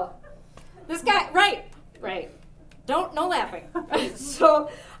 Well, this guy, right. No laughing. So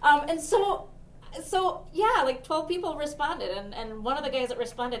yeah, like 12 people responded, and one of the guys that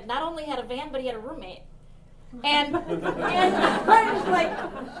responded not only had a van, but he had a roommate. And I was like,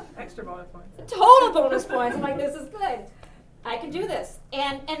 extra bonus points. Total bonus points. I'm like, this is good. I can do this.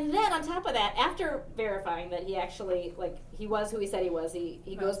 And then on top of that, after verifying that he actually, he was who he said he was,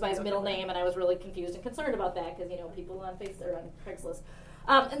 he goes by his middle name, and I was really confused and concerned about that because, people on Facebook or on Craigslist.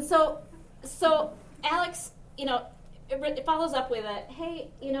 And so Alex, it follows up with a, hey,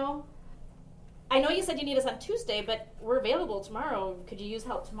 I know you said you need us on Tuesday, but we're available tomorrow. Could you use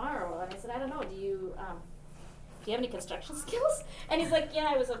help tomorrow? And I said, I don't know. Do you have any construction skills? And he's like, yeah,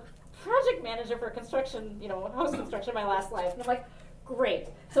 I was a project manager for construction, house construction in my last life. And I'm like, great.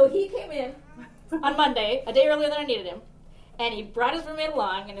 So he came in on Monday, a day earlier than I needed him, and he brought his roommate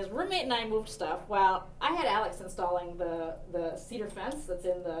along, and his roommate and I moved stuff while I had Alex installing the cedar fence that's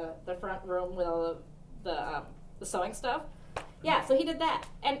in the front room with all the sewing stuff. Yeah, so he did that.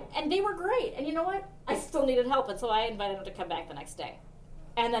 And they were great. And you know what? I still needed help, and so I invited him to come back the next day.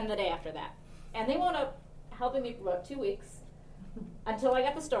 And then the day after that. And they wound up helping me for about 2 weeks until I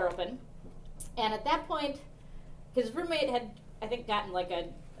got the store open. And at that point, his roommate had, I think, gotten like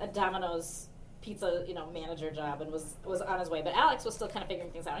a Domino's pizza, manager job and was on his way. But Alex was still kind of figuring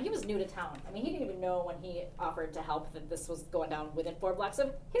things out. And he was new to town. I mean, he didn't even know when he offered to help that this was going down within 4 blocks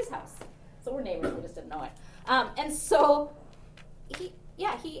of his house. So we're neighbors, we just didn't know it. And so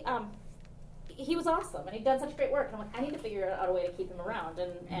he was awesome, and he'd done such great work. And I'm like, I need to figure out a way to keep him around.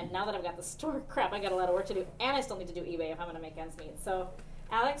 And now that I've got the store, I got a lot of work to do, and I still need to do eBay if I'm going to make ends meet. So,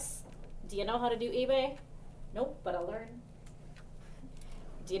 Alex, do you know how to do eBay? Nope, but I'll learn.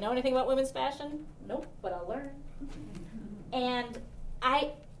 Do you know anything about women's fashion? Nope, but I'll learn. And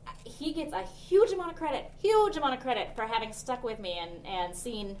he gets a huge amount of credit for having stuck with me and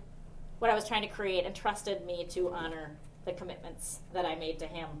seen what I was trying to create and trusted me to honor the commitments that I made to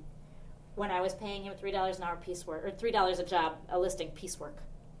him when I was paying him $3 an hour piecework, or $3 a job, a listing piecework.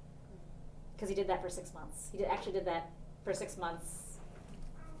 Because he did that for 6 months. He actually did that for 6 months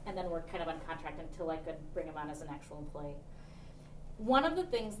and then worked kind of on contract until I could bring him on as an actual employee. One of the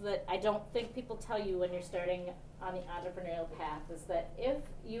things that I don't think people tell you when you're starting on the entrepreneurial path is that if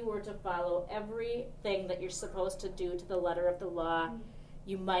you were to follow everything that you're supposed to do to the letter of the law,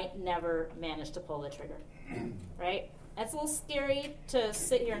 you might never manage to pull the trigger, right? It's a little scary to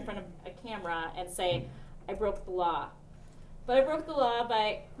sit here in front of a camera and say, I broke the law. But I broke the law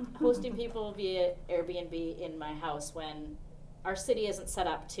by hosting people via Airbnb in my house when our city isn't set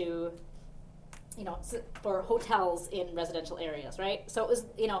up to, for hotels in residential areas, right? So it was,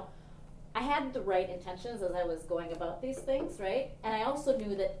 I had the right intentions as I was going about these things, right? And I also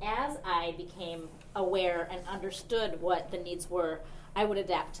knew that as I became aware and understood what the needs were, I would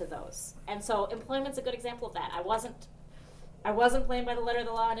adapt to those. And so employment's a good example of that. I wasn't playing by the letter of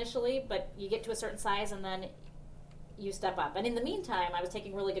the law initially, but you get to a certain size and then you step up. And in the meantime, I was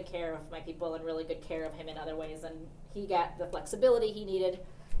taking really good care of my people and really good care of him in other ways, and he got the flexibility he needed.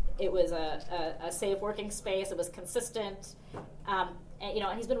 It was a safe working space. It was consistent. And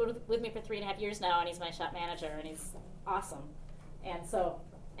he's been with me for 3.5 years now, and he's my shop manager, and he's awesome. And so,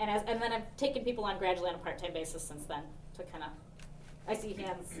 and then I've taken people on gradually on a part-time basis since then to kind of, I see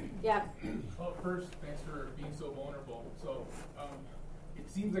hands. Yeah. Well, first, thanks for being so vulnerable. So, it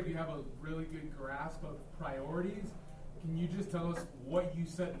seems like you have a really good grasp of priorities. Can you just tell us what you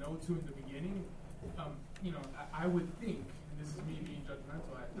said no to in the beginning? I would think, and this is me being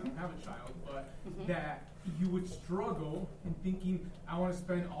judgmental, I don't have a child, but that you would struggle in thinking, I want to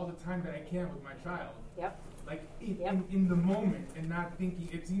spend all the time that I can with my child. Yep. Like in the moment, and not thinking,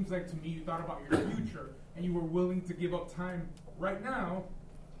 it seems like to me you thought about your future and you were willing to give up time right now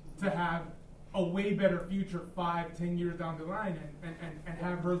to have a way better future 5-10 years down the line and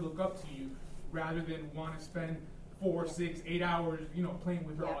have her look up to you rather than want to spend 4, 6, 8 hours, playing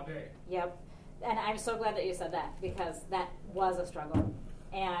with her all day. Yep. And I'm so glad that you said that, because that was a struggle.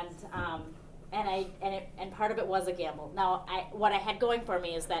 And part of it was a gamble. Now, what I had going for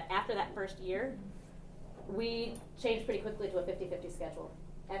me is that after that first year, we changed pretty quickly to a 50-50 schedule.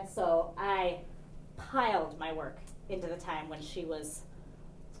 And so I piled my work into the time when she was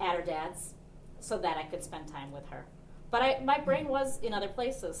at her dad's so that I could spend time with her. But my brain was in other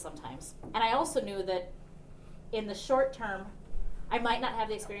places sometimes. And I also knew that in the short term, I might not have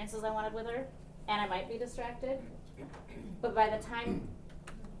the experiences I wanted with her, and I might be distracted. But by the time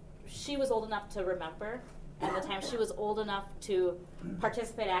she was old enough to remember, and the time she was old enough to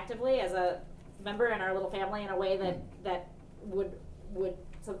participate actively as a member in our little family in a way that would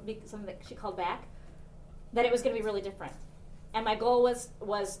be something that she called back, that it was going to be really different. And my goal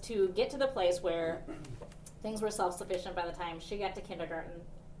was to get to the place where things were self-sufficient by the time she got to kindergarten,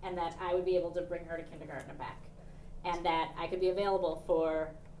 and that I would be able to bring her to kindergarten and back, and that I could be available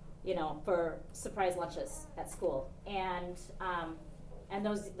for surprise lunches at school. And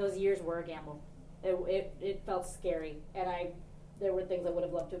those years were a gamble. It felt scary, and there were things I would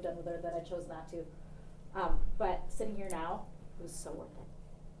have loved to have done with her that I chose not to. But sitting here now, it was so worth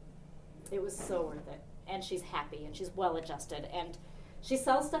it. It was so worth it. And she's happy, and she's well adjusted, and she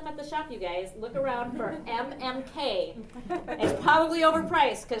sells stuff at the shop. You guys look around for MMK. It's probably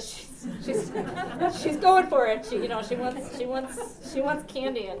overpriced because she's going for it. She wants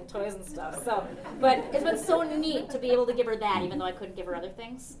candy and toys and stuff. So, but it's been so neat to be able to give her that, even though I couldn't give her other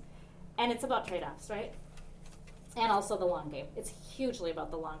things. And it's about trade-offs, right? And also the long game. It's hugely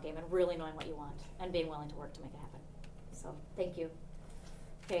about the long game and really knowing what you want and being willing to work to make it happen. So, thank you.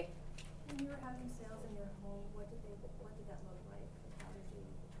 Okay. When you were having sales in your home, what did that look like? How did you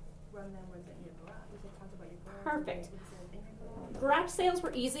run them? Was it in your garage? You said talk about your garage. Perfect. Was it in your garage? Garage sales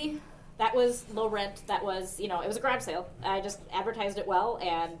were easy. That was low rent. That was, it was a garage sale. I just advertised it well,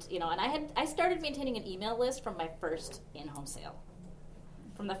 and and I started maintaining an email list from my first in-home sale.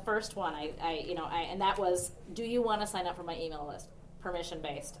 From the first one, and that was, do you want to sign up for my email list? Permission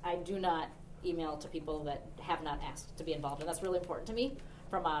based. I do not email to people that have not asked to be involved, and that's really important to me.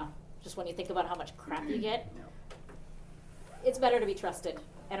 From just when you think about how much crap you get, it's better to be trusted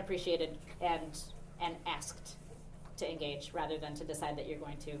and appreciated and asked to engage rather than to decide that you're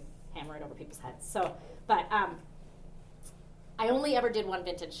going to hammer it over people's heads. So, but I only ever did one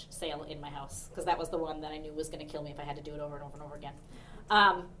vintage sale in my house because that was the one that I knew was going to kill me if I had to do it over and over and over again.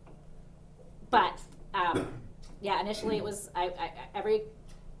 Initially it was every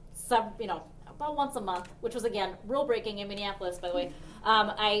about once a month, which was, again, rule breaking in Minneapolis, by the way.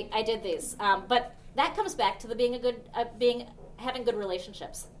 I did these. But that comes back to the having good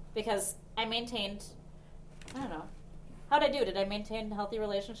relationships, because I maintained, I don't know, how'd I do? Did I maintain healthy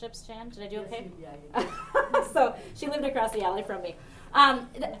relationships, Jan? Did I do okay? Yeah, you did. So she lived across the alley from me.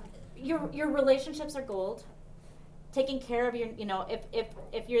 Your relationships are gold. Taking care of your,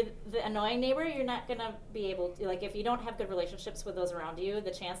 if you're the annoying neighbor, you're not going to be able to, like, if you don't have good relationships with those around you,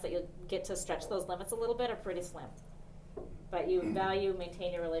 the chance that you'll get to stretch those limits a little bit are pretty slim. But you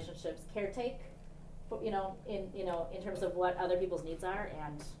maintain your relationships, caretake, in terms of what other people's needs are,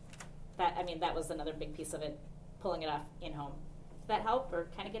 and that was another big piece of it, pulling it off in home. Does that help or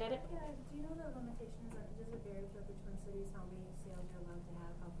kind of get at it? Yeah. Do you know the limitations? Does it vary for the Twin Cities how many sales you're allowed to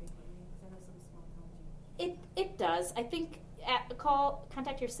have, how frequently? Because I know some small towns. It does. I think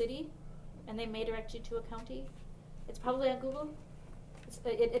contact your city, and they may direct you to a county. It's probably on Google.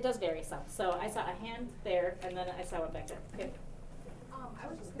 It does vary some. So I saw a hand there, and then I saw one back there. Okay. I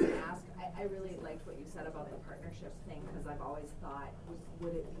was just going to ask, I really liked what you said about the partnership thing, because I've always thought,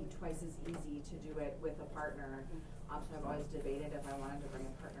 would it be twice as easy to do it with a partner? So I've always debated if I wanted to bring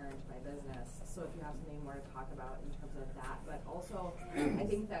a partner into my business. So if you have something more to talk about in terms of that. But also, I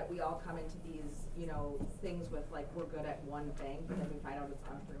think that we all come into these, things with, like, we're good at one thing, but then we find out as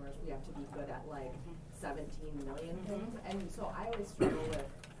entrepreneurs we have to be good at, like, 17 million things. And so I always struggle with,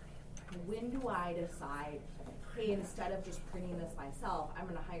 when do I decide, hey, instead of just printing this myself, I'm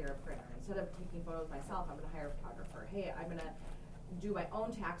going to hire a printer. Instead of taking photos myself, I'm going to hire a photographer. Hey, I'm going to do my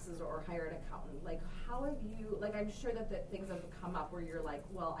own taxes or hire an accountant. Like, how have you, like, I'm sure that things have come up where you're like,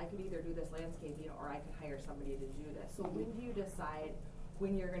 well, I could either do this landscaping or I could hire somebody to do this. So when do you decide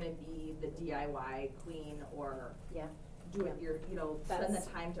when you're going to be the DIY queen or do it spend the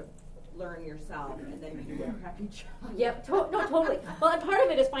time to learn yourself and then you do a crappy job? Yep, totally. Well, and part of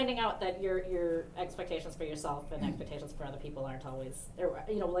it is finding out that your expectations for yourself and expectations for other people aren't always,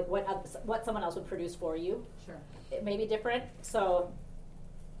 like what someone else would produce for you. Sure. It may be different, so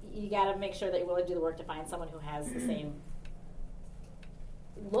you got to make sure that you're willing to do the work to find someone who has the same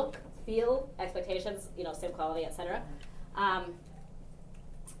look, feel, expectations, same quality, etc.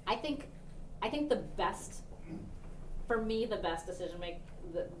 I think the best, for me, the best decision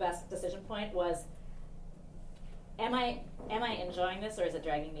point was, am I enjoying this or is it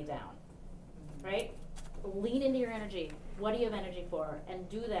dragging me down? Right? Lean into your energy. What do you have energy for? And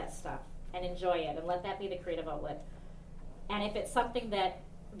do that stuff and enjoy it and let that be the creative outlet. And if it's something that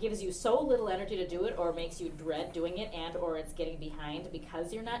gives you so little energy to do it or makes you dread doing it and or it's getting behind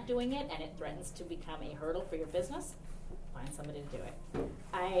because you're not doing it and it threatens to become a hurdle for your business, find somebody to do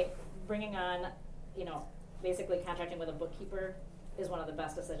it. Bringing on, basically contracting with a bookkeeper is one of the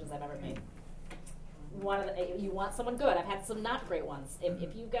best decisions I've ever made. You want someone good. I've had some not great ones.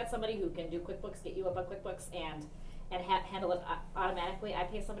 If you've got somebody who can do QuickBooks, get you up on QuickBooks and handle it automatically, I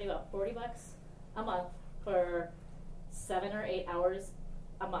pay somebody about $40 a month for 7 or 8 hours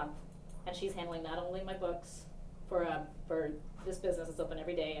a month, and she's handling not only my books for this business that's open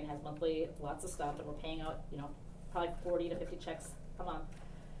every day and has monthly lots of stuff, and we're paying out probably 40 to 50 checks a month.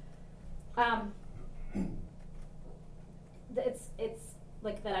 It's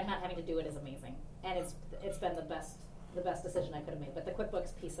like that I'm not having to do it is amazing, and it's been the best decision I could have made. But the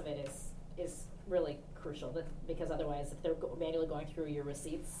QuickBooks piece of it is really crucial, because otherwise, if they're manually going through your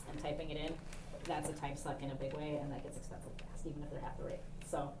receipts and typing it in, that's a time suck in a big way, and that gets expensive fast, even if they're half the rate.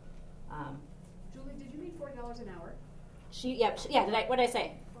 So, Julie, did you mean $40 an hour? What did I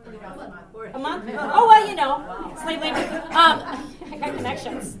say? $40 a month? Oh, well, slave labor. I got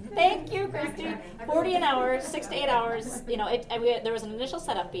connections. Thank you, Christy. 40 an hour, 6 to 8 hours. There was an initial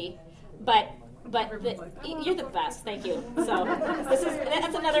setup fee, but you're the best. Thank you. So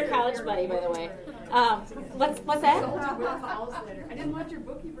that's another college buddy, by the way. What's that? I didn't want your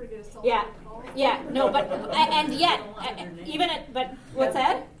bookkeeper to get a call. Yeah. No, but but what's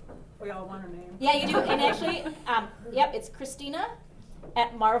that? We all want her name. Yeah, you do. And actually, it's Christina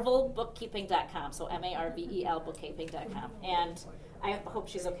at marvelbookkeeping.com. So MARVEL bookkeeping.com. And I hope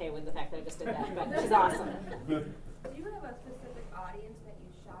she's okay with the fact that I just did that, but she's awesome. Do you have a specific audience that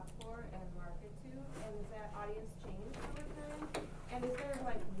you shop for and market to? And does that audience change over time? And is there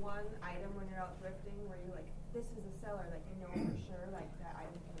like one item when you're out thrifting where you're like, this is a seller, like you know for sure, like that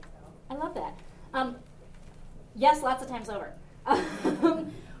item can sell? I love that. Yes, lots of times over.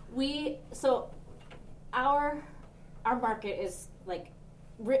 Our market is like,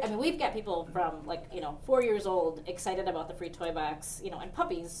 we've got people from 4 years old excited about the free toy box, and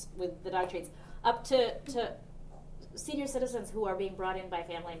puppies with the dog treats, up to senior citizens who are being brought in by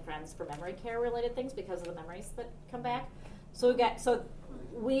family and friends for memory care related things because of the memories that come back. So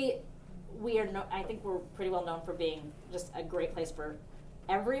I think we're pretty well known for being just a great place for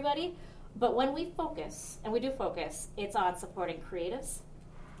everybody. But when we focus, and we do focus, it's on supporting creatives,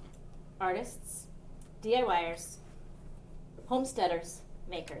 artists, DIYers, homesteaders,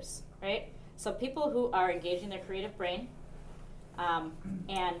 makers, right? So people who are engaging their creative brain,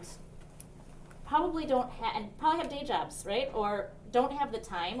 and probably have day jobs, right? Or don't have the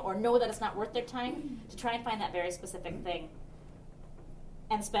time, or know that it's not worth their time to try and find that very specific thing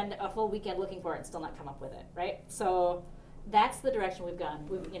and spend a full weekend looking for it and still not come up with it, right? So that's the direction we've gone.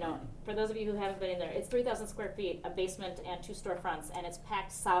 For those of you who haven't been in there, it's 3,000 square feet, a basement and 2 storefronts, and it's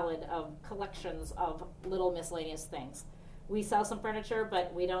packed solid of collections of little miscellaneous things. We sell some furniture,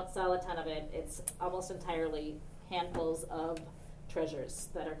 but we don't sell a ton of it. It's almost entirely handfuls of treasures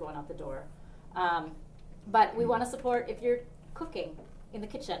that are going out the door. But we want to support if you're cooking in the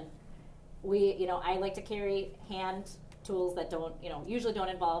kitchen. I like to carry hand tools that usually don't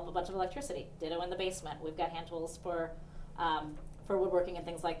involve a bunch of electricity. Ditto in the basement. We've got hand tools for woodworking and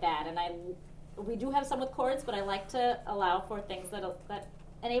things like that. And we do have some with cords, but I like to allow for things that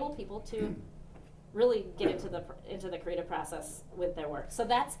enable people to really get into the creative process with their work. So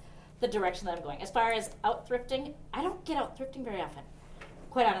that's the direction that I'm going. As far as out thrifting, I don't get out thrifting very often.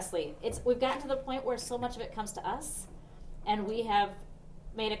 Quite honestly, we've gotten to the point where so much of it comes to us, and we have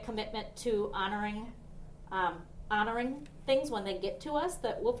made a commitment to honoring things when they get to us,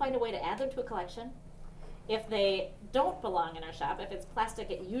 that we'll find a way to add them to a collection. If they don't belong in our shop, if it's plastic,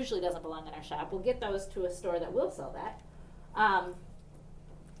 it usually doesn't belong in our shop. We'll get those to a store that will sell that.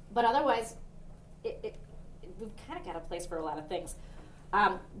 But otherwise, we've kind of got a place for a lot of things.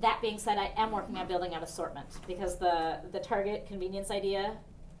 That being said, I am working on building out assortment, because the Target convenience idea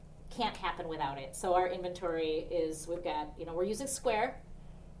can't happen without it. So our inventory is, we're using Square.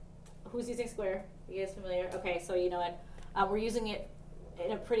 Who's using Square? You guys familiar? Okay, so you know what? We're using it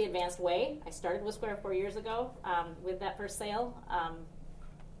in a pretty advanced way. I started with Square 4 years ago with that first sale.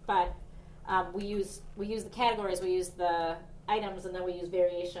 But we use the categories, we use the items, and then we use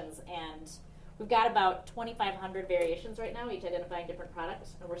variations. And we've got about 2,500 variations right now, each identifying different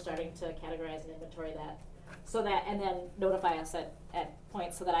products, and we're starting to categorize and inventory that, and then notify us at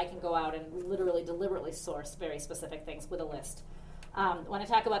points so that I can go out and literally deliberately source very specific things with a list. When I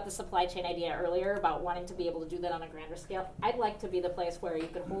talk about the supply chain idea earlier about wanting to be able to do that on a grander scale, I'd like to be the place where you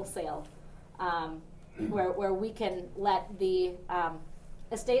can wholesale, where we can let the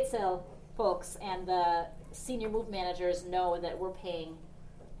estate sale folks and the senior move managers know that we're paying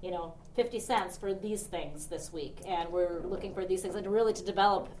 50 cents for these things this week, and we're looking for these things, and really to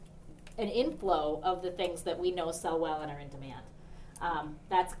develop an inflow of the things that we know sell well and are in demand.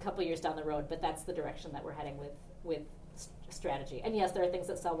 That's a couple years down the road, but that's the direction that we're heading with strategy. And yes, there are things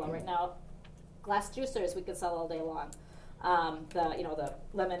that sell well right now. Glass juicers we could sell all day long. The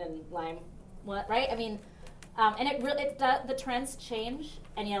lemon and lime, right? I mean, and the trends change,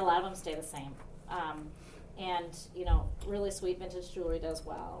 and yet a lot of them stay the same. And really sweet vintage jewelry does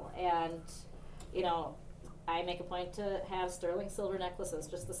well. And I make a point to have sterling silver necklaces,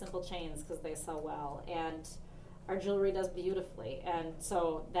 just the simple chains, because they sell well. And our jewelry does beautifully. And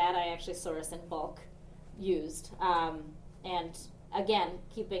so that I actually source in bulk, used. And again,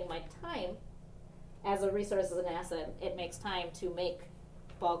 keeping my time as a resource, as an asset, it makes time to make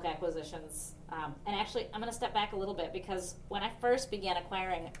bulk acquisitions. And actually, I'm going to step back a little bit, because when I first began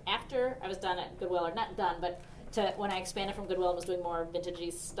acquiring, after I was done at Goodwill, or not done, but when I expanded from Goodwill and was doing more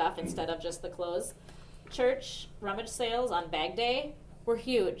vintagey stuff instead of just the clothes, church rummage sales on bag day were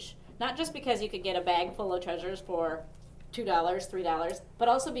huge. Not just because you could get a bag full of treasures for $2, $3, but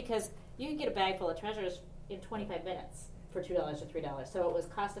also because you could get a bag full of treasures in 25 minutes for $2 or $3. So it was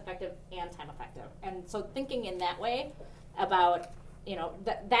cost effective and time effective. And so thinking in that way about,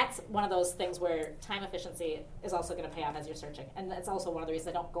 that's one of those things where time efficiency is also going to pay off as you're searching. And that's also one of the reasons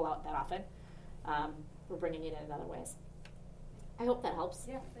I don't go out that often. We're bringing it in other ways. I hope that helps.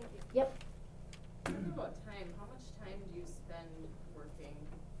 Yeah, thank you. Yep. Talking about time, how much time do you spend working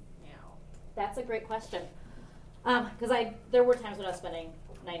now? That's a great question. Because there were times when I was spending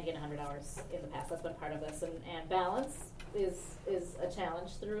 90 and 100 hours in the past. That's been part of this. And balance is a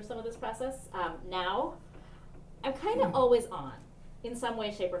challenge through some of this process. Now, I'm kind of always on in some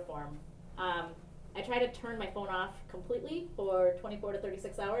way, shape, or form. I try to turn my phone off completely for 24 to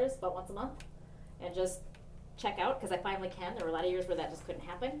 36 hours, about once a month, and just check out, because I finally can. There were a lot of years where that just couldn't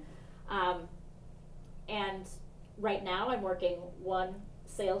happen. And right now I'm working one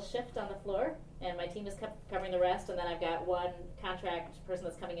sales shift on the floor, and my team is covering the rest, and then I've got one contract person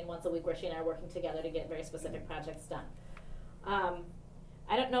that's coming in once a week where she and I are working together to get very specific projects done.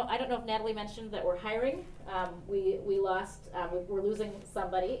 I don't know if Natalie mentioned that we're hiring. We're losing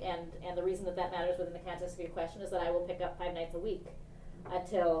somebody, and the reason that matters within the context of your question is that I will pick up 5 nights a week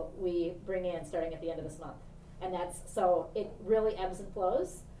until we bring in starting at the end of this month. And so it really ebbs and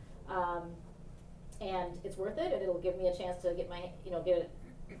flows. And it's worth it, and it'll give me a chance to get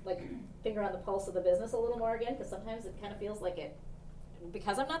finger on the pulse of the business a little more again, because sometimes it kind of feels like it,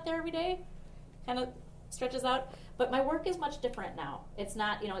 because I'm not there every day, kind of stretches out. But my work is much different now. It's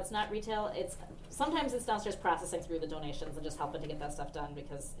not, it's not retail. Sometimes it's downstairs processing through the donations and just helping to get that stuff done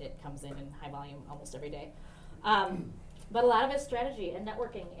because it comes in high volume almost every day. But a lot of it's strategy and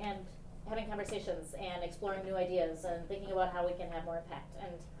networking and having conversations and exploring new ideas and thinking about how we can have more impact.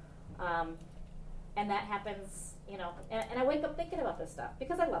 And that happens, and I wake up thinking about this stuff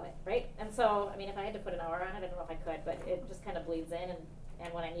because I love it, right? And so, if I had to put an hour on it, I don't know if I could, but it just kind of bleeds in,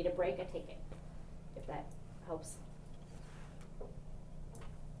 and when I need a break, I take it, if that helps. Are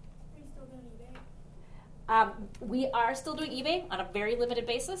you still doing eBay? We are still doing eBay on a very limited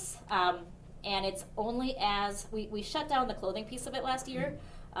basis, and it's only as we shut down the clothing piece of it last year.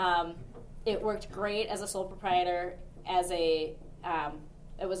 It worked great as a sole proprietor.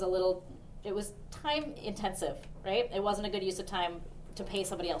 It was time intensive, right? It wasn't a good use of time to pay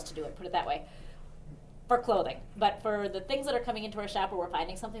somebody else to do it, put it that way, for clothing. But for the things that are coming into our shop where we're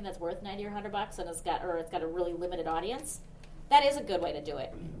finding something that's worth $90 or $100 and it's got a really limited audience, that is a good way to do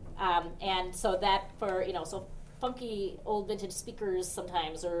it. And so that for, so funky old vintage speakers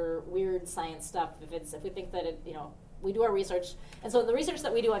sometimes, or weird science stuff, if we think that we do our research. And so the research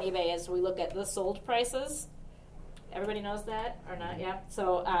that we do on eBay is we look at the sold prices. Everybody knows that or not? Yeah.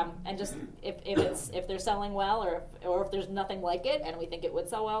 So and just if they're selling well, or if there's nothing like it and we think it would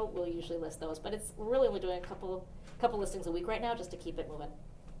sell well, we'll usually list those. But we're really only doing a couple listings a week right now just to keep it moving.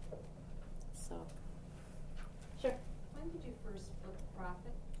 So sure. When did you first flip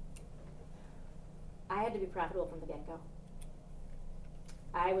profit? I had to be profitable from the get-go.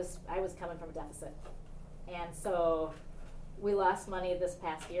 I was coming from a deficit, and so we lost money this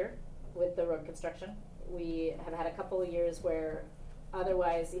past year with the road construction. We have had a couple of years where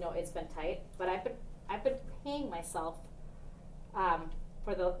otherwise, it's been tight. But I've been paying myself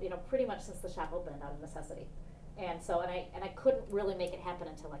for the pretty much since the shop opened out of necessity, and so and I couldn't really make it happen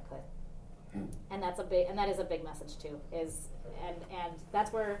until I could, and that is a big message too. And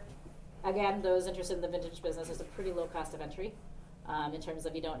that's where, again, those interested in the vintage business, is a pretty low cost of entry. In terms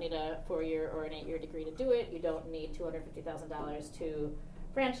of, you don't need a 4-year or an 8-year degree to do it. You don't need $250,000 to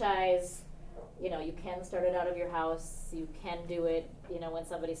franchise. You can start it out of your house. You can do it, when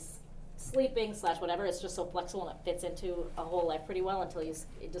somebody's sleeping / whatever. It's just so flexible and it fits into a whole life pretty well until you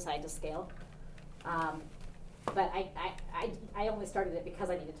decide to scale. But I only started it because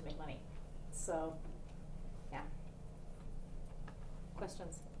I needed to make money. So, yeah.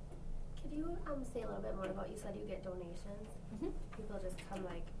 Questions? Could you say a little bit more about, you said you get donations? Mm-hmm. People just come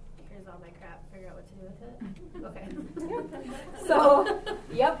here's all my crap, figure out what to do with it? Okay. So,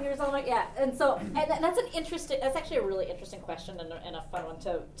 yep, here's all my, and so, and that's actually a really interesting question and a fun one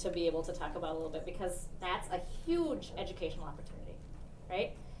to be able to talk about a little bit, because that's a huge educational opportunity,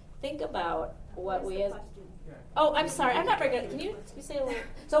 right? Think about what we as, oh, I'm sorry, I'm not very good, can you say a little,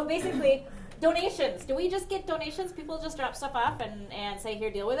 so basically, donations, do we just get donations? People just drop stuff off and say,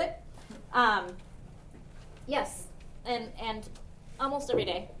 here, deal with it? Yes, and almost every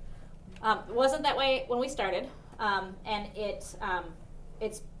day. It wasn't that way when we started, and it's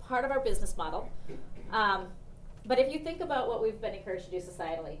part of our business model. But if you think about what we've been encouraged to do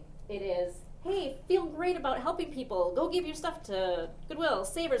societally, it is, hey, feel great about helping people. Go give your stuff to Goodwill,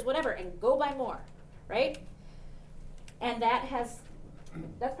 Savers, whatever, and go buy more, right? And that's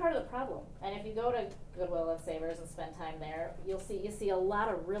part of the problem. And if you go to Goodwill and Savers and spend time there, you see a lot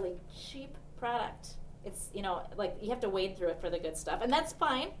of really cheap product. It's, you have to wade through it for the good stuff, and that's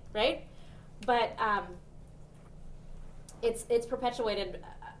fine, right? But it's perpetuated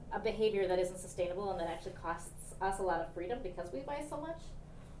a behavior that isn't sustainable and that actually costs us a lot of freedom because we buy so much,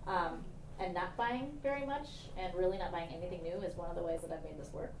 and not buying very much and really not buying anything new is one of the ways that I've made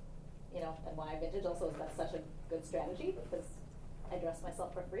this work, and why vintage also is that's such a good strategy, because I dress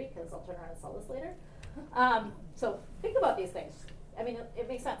myself for free because I'll turn around and sell this later. So think about these things. I mean, it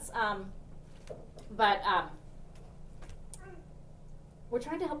makes sense. But we're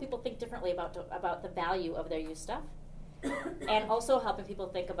trying to help people think differently about the value of their used stuff, and also helping people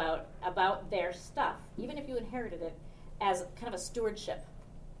think about their stuff, even if you inherited it, as kind of a stewardship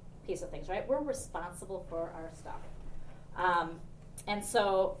piece of things, right? We're responsible for our stuff. And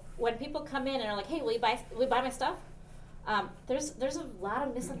so when people come in and are like, hey, will you buy my stuff? There's a lot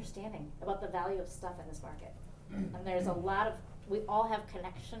of misunderstanding about the value of stuff in this market. And there's a lot of we all have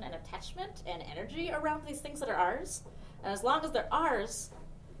connection and attachment and energy around these things that are ours. And as long as they're ours,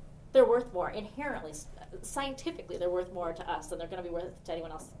 they're worth more inherently. Scientifically, they're worth more to us than they're going to be worth to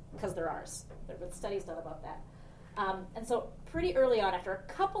anyone else because they're ours. There have been studies done about that. And so pretty early on, after a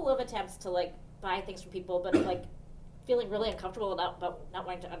couple of attempts to like buy things from people, but like feeling really uncomfortable about not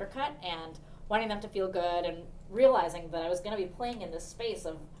wanting to undercut and wanting them to feel good and realizing that I was going to be playing in this space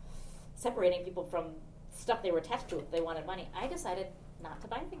of separating people from stuff they were attached to if they wanted money, I decided not to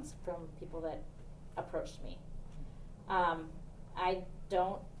buy things from people that approached me. I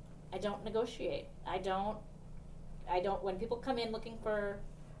don't negotiate. I don't, when people come in looking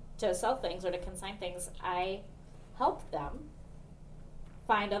to sell things or to consign things, I help them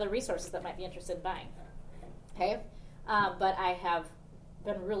find other resources that might be interested in buying. Okay? But I have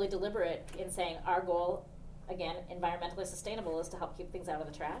been really deliberate in saying our goal, again, environmentally sustainable, is to help keep things out of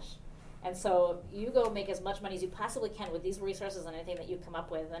the trash. And so you go make as much money as you possibly can with these resources and anything that you come up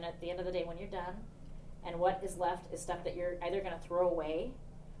with, and at the end of the day when you're done, and what is left is stuff that you're either going to throw away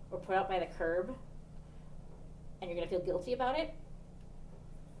or put out by the curb, and you're going to feel guilty about it,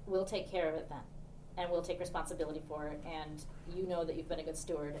 we'll take care of it then. And we'll take responsibility for it, and you know that you've been a good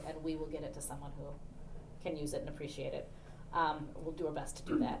steward, and we will get it to someone who can use it and appreciate it. We'll do our best to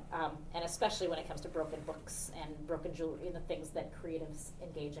do that. And especially when it comes to broken books and broken jewelry and the things that creatives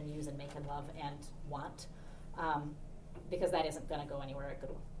engage and use and make and love and want, because that isn't going to go anywhere at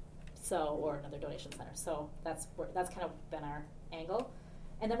Goodwill or another donation center. So that's kind of been our angle.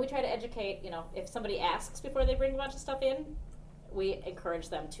 And then we try to educate, if somebody asks before they bring a bunch of stuff in, we encourage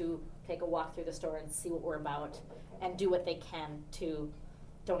them to take a walk through the store and see what we're about and do what they can to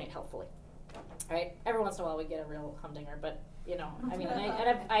donate helpfully. Right? Every once in a while we get a real humdinger, but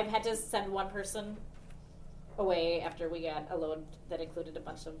I've had to send one person away after we got a load that included a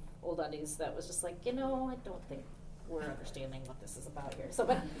bunch of old undies that was just like, I don't think we're understanding what this is about here. So,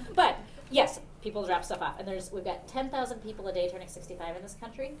 but yes, people drop stuff off, and we've got 10,000 people a day turning 65 in this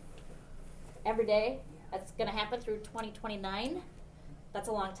country. Every day. That's going to happen through 2029. That's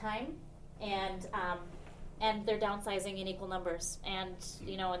a long time, and they're downsizing in equal numbers, and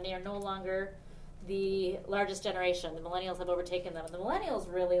and they are no longer the largest generation. The millennials have overtaken them, and the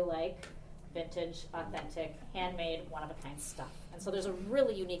millennials really like vintage, authentic, handmade, one-of-a-kind stuff. And so there's a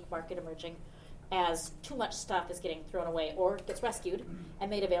really unique market emerging as too much stuff is getting thrown away or gets rescued and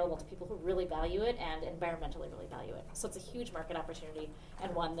made available to people who really value it and environmentally really value it. So it's a huge market opportunity,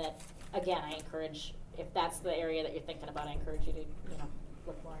 and one that, again, I encourage, if that's the area that you're thinking about, I encourage you to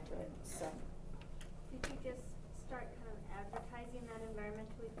look more into it. So. Did you just start kind of advertising that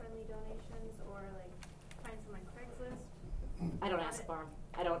environmentally friendly donations, or like find some on Craigslist? I don't ask for them.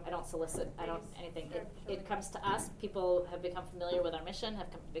 I don't solicit. I don't anything. It comes to us. People have become familiar with our mission, have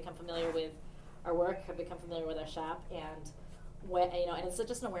become familiar with our work, have become familiar with our shop, and and it's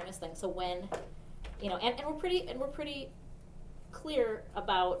just an awareness thing. So when, and we're pretty clear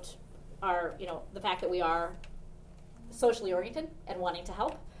about our, the fact that we are socially oriented and wanting to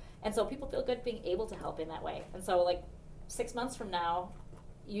help, and so people feel good being able to help in that way. And so, like 6 months from now,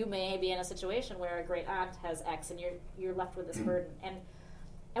 you may be in a situation where a great aunt has X, and you're left with this burden.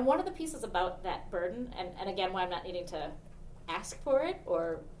 And one of the pieces about that burden, and again, why I'm not needing to ask for it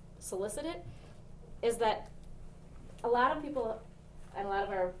or solicit it, is that a lot of people and a lot of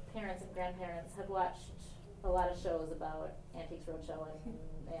our parents and grandparents have watched a lot of shows about Antiques Roadshow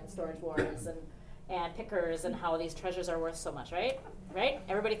and Storage Wars and pickers and how these treasures are worth so much, right? Right?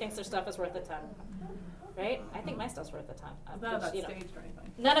 Everybody thinks their stuff is worth a ton, right? I think my stuff's worth a ton. None of that's staged or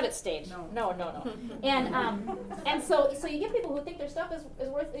anything. None of it's staged. No. And so you get people who think their stuff is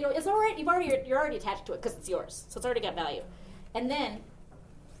worth, it's all right. You're already attached to it because it's yours, so it's already got value. And then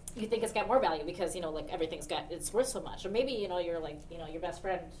you think it's got more value because it's worth so much. Or maybe you're like your best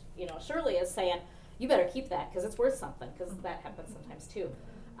friend Shirley is saying you better keep that because it's worth something, because that happens sometimes too.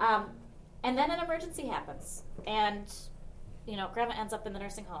 And then an emergency happens, and grandma ends up in the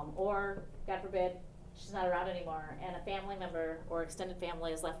nursing home, or God forbid she's not around anymore, and a family member or extended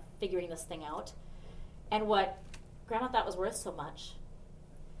family is left figuring this thing out. And what grandma thought was worth so much,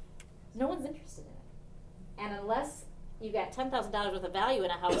 no one's interested in it. And unless you got $10,000 worth of value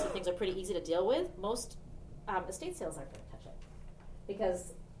in a house and things are pretty easy to deal with, most estate sales aren't going to touch it,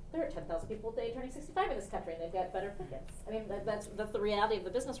 because there are 10,000 people a day turning 65 in this country, and they've got better pickets. I mean, that's the reality of the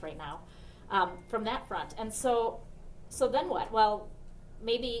business right now from that front. And so then what? Well,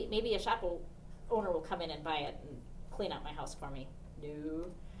 maybe a shop owner will come in and buy it and clean out my house for me.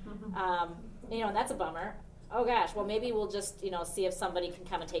 No. And that's a bummer. Oh gosh, well maybe we'll just see if somebody can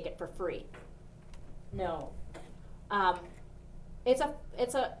come and take it for free. No. It's a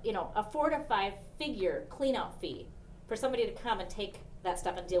 4 to 5 figure clean out fee for somebody to come and take that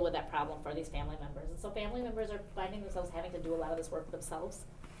stuff and deal with that problem for these family members. And so family members are finding themselves having to do a lot of this work themselves.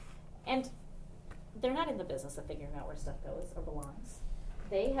 And they're not in the business of figuring out where stuff goes or belongs.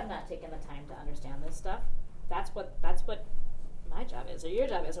 They have not taken the time to understand this stuff. That's what my job is, or your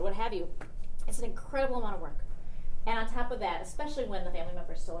job is, or what have you. It's an incredible amount of work. And on top of that, especially when the family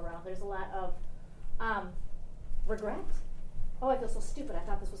member is still around, there's a lot of regret. Oh, I feel so stupid. I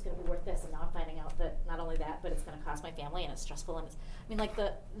thought this was going to be worth this, and now I'm finding out that not only that, but it's going to cost my family, and it's stressful. And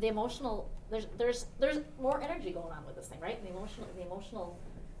the emotional. There's more energy going on with this thing, right? And the emotional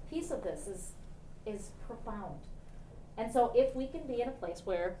piece of this is profound. And so, if we can be in a place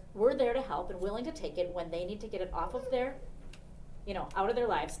where we're there to help and willing to take it when they need to get it off of their, out of their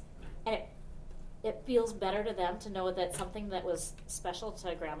lives, and it feels better to them to know that something that was special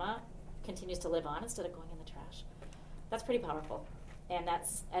to Grandma continues to live on instead of going in the trash. That's pretty powerful, and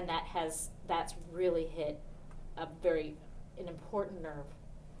that's really hit an important nerve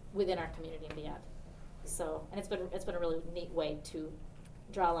within our community and beyond. So, and it's been a really neat way to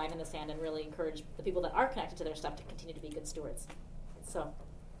draw a line in the sand and really encourage the people that are connected to their stuff to continue to be good stewards. So,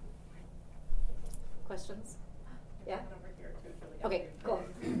 questions? Yeah. Over here too, Julie. Okay, cool,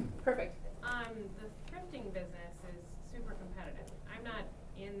 perfect. The thrifting business is super competitive. I'm not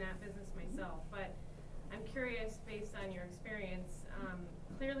in that business myself, but I'm curious, based on your experience,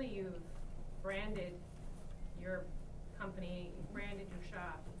 clearly you've branded your company, branded your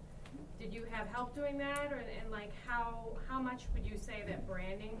shop. Did you have help doing that, and how much would you say that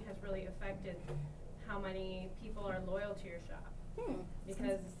branding has really affected how many people are loyal to your shop?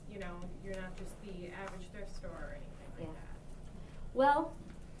 Because you're not just the average thrift store or anything like that. Well,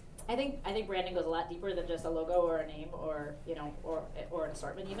 I think branding goes a lot deeper than just a logo or a name or or an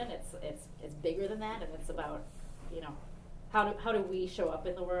assortment. Even it's bigger than that, and it's about how do we show up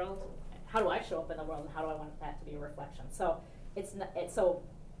in the world? How do I show up in the world, and how do I want that to be a reflection? So so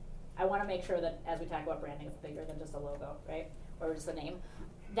I want to make sure that as we talk about branding, it's bigger than just a logo, right, or just a name.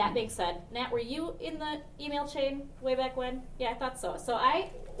 That being said, Nat, were you in the email chain way back when? Yeah, I thought so. So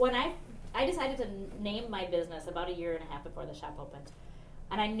when I decided to name my business about a year and a half before the shop opened.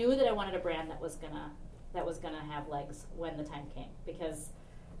 And I knew that I wanted a brand that was gonna have legs when the time came, because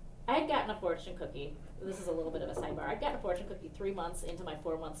I had gotten a fortune cookie. This is a little bit of a sidebar. I'd gotten a fortune cookie 3 months into my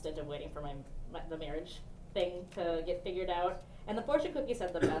 4-month stint of waiting for the marriage thing to get figured out. And the fortune cookie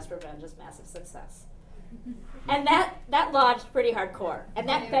said the best revenge is massive success. And that lodged pretty hardcore. And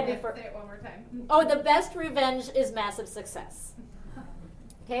that fed me for. Say it one more time. Oh, the best revenge is massive success.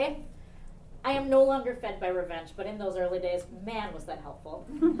 Okay? I am no longer fed by revenge, but in those early days, man, was that helpful,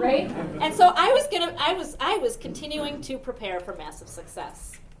 right? And so I was continuing to prepare for massive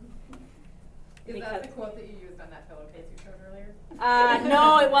success. Is that the quote that you used on that pillowcase you showed earlier?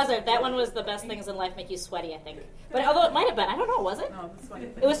 No, it wasn't. That one was the best things in life make you sweaty, I think. But although it might have been, I don't know, was it? No, it was sweaty.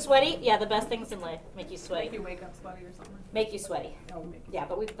 It was sweaty? Yeah, the best things in life make you sweaty. Make you wake up sweaty or something. Make you sweaty. Oh, make you yeah,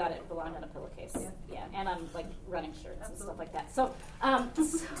 but we thought it belonged on a pillowcase. Yeah, and on running shirts and stuff like that. So,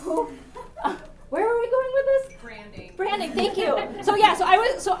 where are we going with this? Branding. Thank you.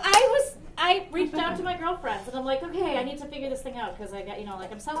 I reached out to my girlfriends and I'm like, okay, I need to figure this thing out because I got,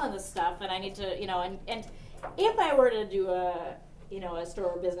 I'm selling this stuff and I need to, and if I were to do a store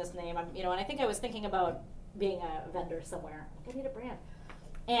or business name, and I think I was thinking about being a vendor somewhere. I need a brand,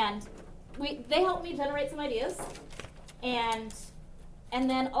 and they helped me generate some ideas, and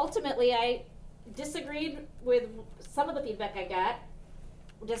then ultimately I disagreed with some of the feedback I got.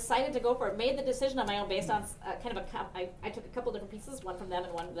 Decided to go for it, made the decision on my own based on I took a couple different pieces, one from them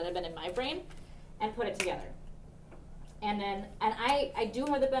and one that had been in my brain, and put it together. And I do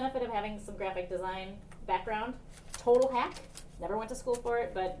have the benefit of having some graphic design background. Total hack. Never went to school for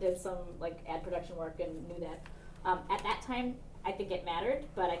it, but did some ad production work and knew that. At that time, I think it mattered,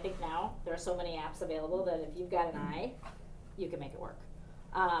 but I think now there are so many apps available that if you've got an eye, you can make it work.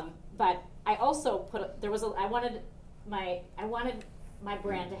 But I also I wanted my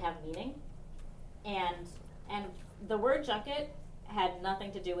brand to have meaning, and the word junket had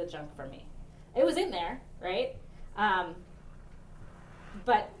nothing to do with junk for me. It was in there, right?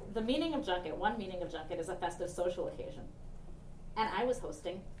 But the meaning of junket, one meaning of junket is a festive social occasion. And I was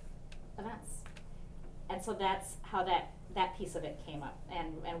hosting events. And so that's how that piece of it came up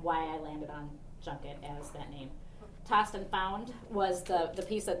and why I landed on junket as that name. Tossed and Found was the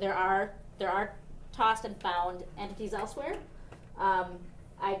piece that there are tossed and found entities elsewhere.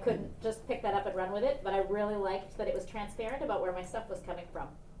 I couldn't just pick that up and run with it, but I really liked that it was transparent about where my stuff was coming from.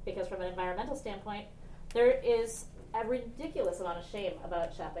 Because from an environmental standpoint, there is a ridiculous amount of shame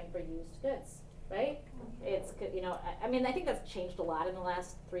about shopping for used goods, right? It's, I think that's changed a lot in the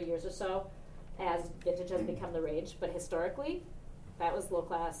last 3 years or so. as vintage has become the rage, but historically, that was low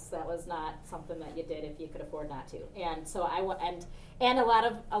class. That was not something that you did if you could afford not to. And so and a lot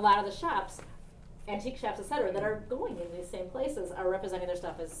of the shops, antique shops, etc., that are going in these same places are representing their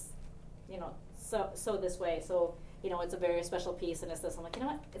stuff as, so this way. So it's a very special piece, and it's this. I'm like, you know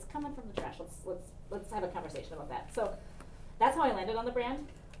what? It's coming from the trash. Let's have a conversation about that. So that's how I landed on the brand.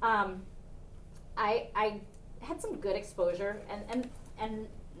 I had some good exposure, and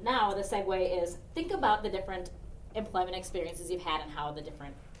now the segue is think about the different employment experiences you've had and how the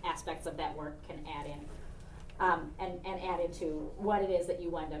different aspects of that work can add in, and add into what it is that you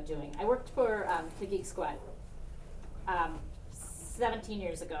wind up doing. I worked for the Geek Squad 17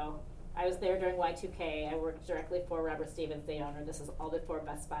 years ago. I was there during Y2K. I worked directly for Robert Stevens, the owner. This is all before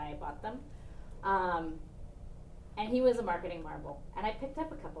Best Buy bought them. And he was a marketing marvel. And I picked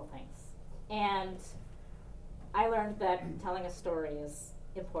up a couple things. And I learned that telling a story is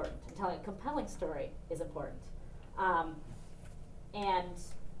important. And telling a compelling story is important. And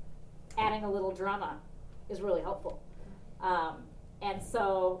adding a little drama is really helpful. And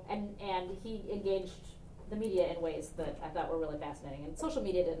he engaged the media in ways that I thought were really fascinating. And social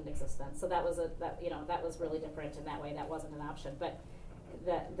media didn't exist then, so that was really different in that way. That wasn't an option. But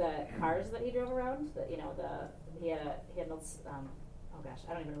the cars that he drove around, he had oh gosh,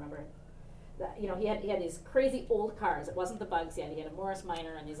 I don't even remember. He had these crazy old cars. It wasn't the Bugs yet. He had a Morris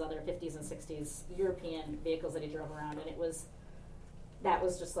Minor and these other 50s and 60s European vehicles that he drove around, and that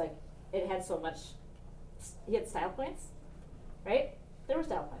was just like, it had so much. He had style points, right? There were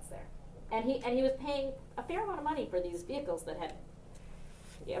style points there, and he was paying a fair amount of money for these vehicles that had,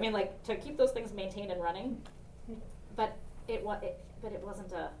 to keep those things maintained and running, but it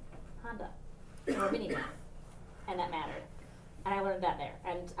wasn't a Honda or a minivan, and that mattered, and I learned that there,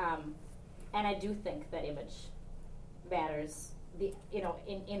 and I do think that image matters,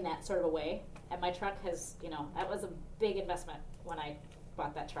 in that sort of a way. And my truck has, that was a big investment when I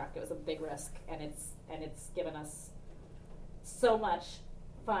bought that truck. It was a big risk, and it's given us so much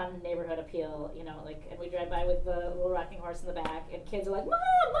fun neighborhood appeal, and we drive by with the little rocking horse in the back, and kids are like,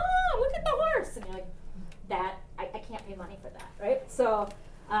 Mom, look at the horse, and you're like, that, I can't pay money for that, right? So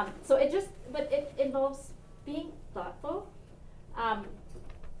it involves being thoughtful,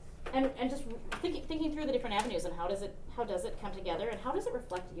 and just thinking through the different avenues and how does it come together and how does it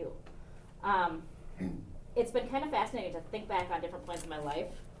reflect you. It's been kind of fascinating to think back on different points in my life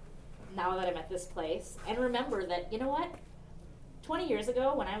now that I'm at this place and remember that, 20 years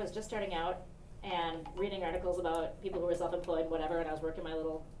ago when I was just starting out and reading articles about people who were self-employed, whatever, and I was working my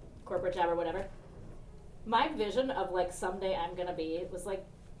little corporate job or whatever, my vision of someday I'm going to be was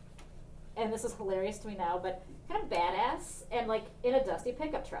and this is hilarious to me now, but kind of badass and in a dusty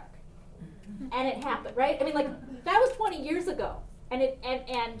pickup truck. And it happened, right? That was 20 years ago. And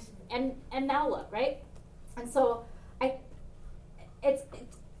and now look, right? And so it's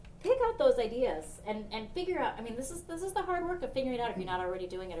pick out those ideas and figure out, this is the hard work of figuring out if you're not already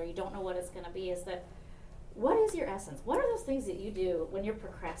doing it or you don't know what it's going to be, is that what is your essence? What are those things that you do when you're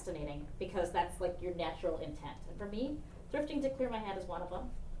procrastinating because that's your natural intent? And for me, thrifting to clear my head is one of them.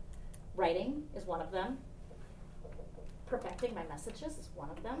 Writing is one of them. Perfecting my messages is one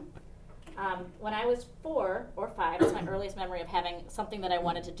of them. When I was 4 or 5, it's my earliest memory of having something that I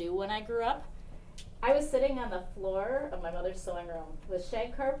wanted to do when I grew up. I was sitting on the floor of my mother's sewing room with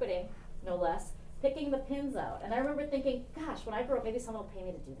shag carpeting, no less, picking the pins out. And I remember thinking, gosh, when I grow up, maybe someone will pay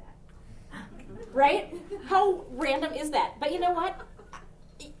me to do that. Right? How random is that? But you know what?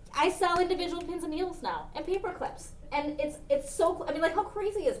 I sell individual pins and needles now and paper clips. And it's so, how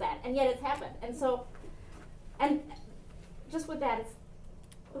crazy is that? And yet it's happened. And so, and just with that, it's,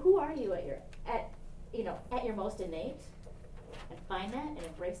 who are you at your most innate? And find that and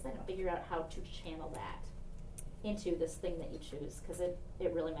embrace that and figure out how to channel that into this thing that you choose, because it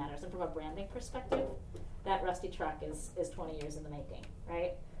really matters. And from a branding perspective, that rusty truck is 20 years in the making,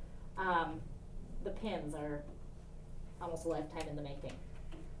 right? The pins are almost a lifetime in the making,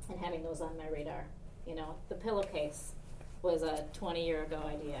 and having those on my radar. The pillowcase was a 20-year ago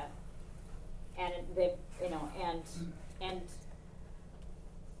idea, and and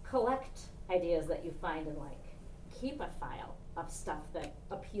collect ideas that you find and like. Keep a file of stuff that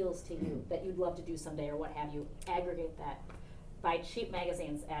appeals to you, that you'd love to do someday or what have you. Aggregate that. Buy cheap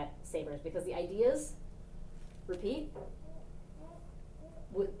magazines at Savers, because the ideas repeat.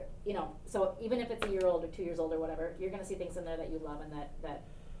 So even if it's a year old or 2 years old or whatever, you're going to see things in there that you love and that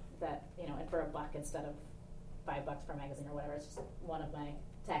and for $1 instead of $5 for a magazine or whatever. It's just one of my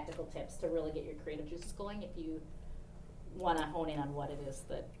tactical tips to really get your creative juices going if you want to hone in on what it is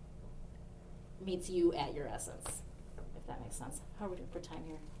that meets you at your essence, if that makes sense. How are we doing for time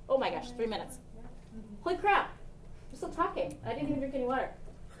here? Oh my gosh, 3 minutes. Holy crap! We're still talking. I didn't even drink any water.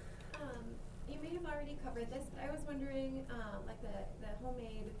 You may have already covered this, but I was wondering, like the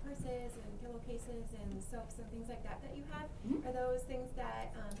homemade purses and pillowcases and soaps and things like that you have, are those things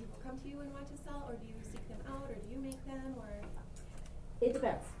that people come to you and want to sell, or do you seek them out, or do you make them, or? It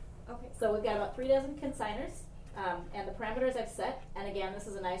depends. Okay. So we've got about 3 dozen consigners, and the parameters I've set, and again, this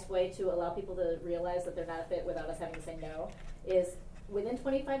is a nice way to allow people to realize that they're not a fit without us having to say no, is within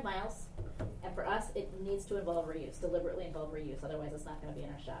 25 miles, and for us, it needs to involve reuse, deliberately involve reuse, otherwise it's not going to be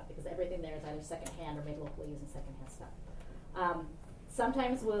in our shop, because everything there is either secondhand or made locally using secondhand stuff.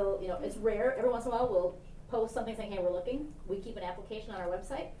 Sometimes we'll, it's rare, every once in a while we'll post something saying, hey, we're looking. We keep an application on our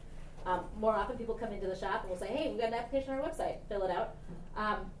website. More often people come into the shop and we'll say, hey, we've got an application on our website, fill it out.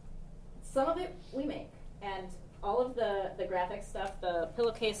 Some of it we make, and all of the graphic stuff, the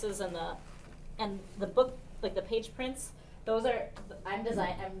pillowcases and the book, like the page prints, those are, I'm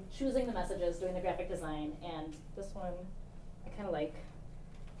choosing the messages, doing the graphic design, and this one I kind of like.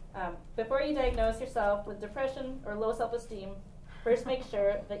 Before you diagnose yourself with depression or low self-esteem, first make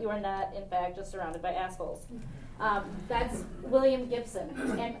sure that you are not, in fact, just surrounded by assholes. That's William Gibson.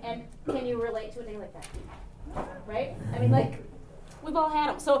 And can you relate to a day like that? Right? I mean, like, we've all had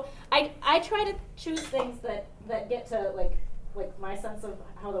them. So I try to choose things that get to, like my sense of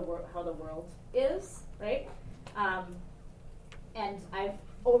how the world is, right? And I've,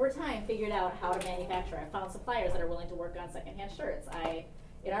 over time, figured out how to manufacture. I've found suppliers that are willing to work on secondhand shirts.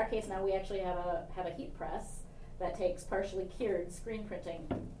 In our case now, we actually have a heat press that takes partially cured screen printing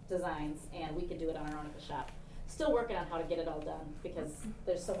designs, and we could do it on our own at the shop. Still working on how to get it all done, because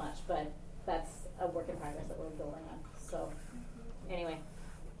there's so much, but that's a work in progress that we're building on. So anyway,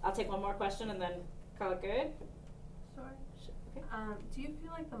 I'll take one more question and then call it good. Sure. Okay. Do you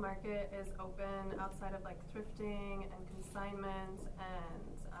feel like the market is open outside of like thrifting and consignment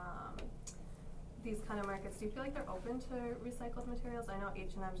and these kind of markets? Do you feel like they're open to recycled materials? I know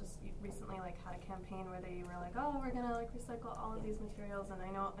H&M just recently like had a campaign where they were like, oh, we're gonna like recycle all of these materials, and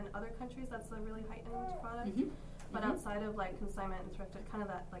I know in other countries that's a really heightened product. But outside of like consignment and thrifted, kind of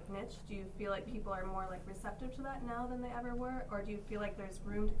that like niche, do you feel like people are more like receptive to that now than they ever were, or do you feel like there's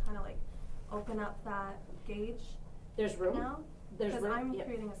room to kind of like open up that gauge? There's room now? There's room. I'm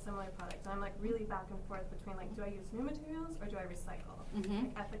creating a similar product. I'm like really back and forth between like, do I use new materials or do I recycle?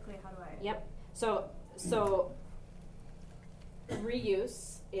 Like ethically, how do I? Yep. So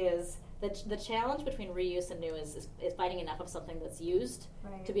reuse is the challenge between reuse and new is finding enough of something that's used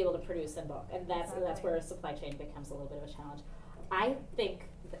to be able to produce in bulk, and that's where supply chain becomes a little bit of a challenge. I think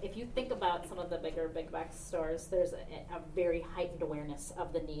if you think about some of the big box stores, there's a very heightened awareness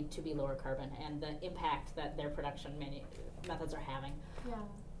of the need to be lower carbon and the impact that their production methods are having. Yeah.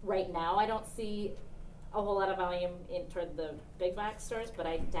 Right now, I don't see a whole lot of volume toward the big box stores, but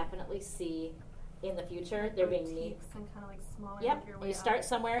I definitely see in the future there being needs and kind of like smaller. Yep. You start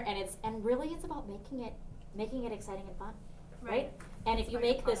somewhere, and really it's about making it exciting and fun, right? And if you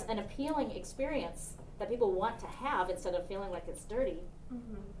make this an appealing experience that people want to have instead of feeling like it's dirty,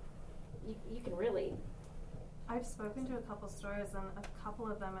 you can really. I've spoken to a couple stores, and a couple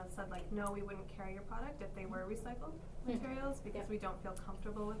of them have said like, no, we wouldn't carry your product if they were recycled materials because we don't feel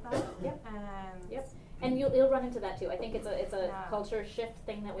comfortable with that. And you'll run into that too. I think it's a culture shift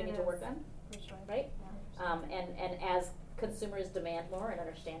thing that we need to work on. For sure. Right? Yeah, and as consumers demand more and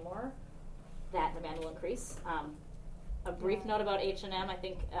understand more, that demand will increase. A brief note about H&M. I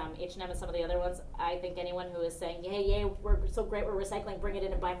think H&M and some of the other ones, I think anyone who is saying, yay, we're so great, we're recycling, bring it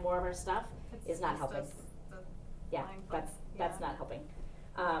in and buy more of our stuff, is not helping. That's not helping.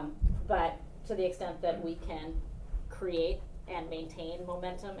 But to the extent that we can create and maintain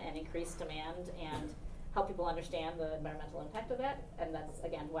momentum and increase demand and help people understand the environmental impact of that, and that's,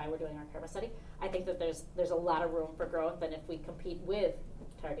 again, why we're doing our karma study. I think that there's a lot of room for growth, and if we compete with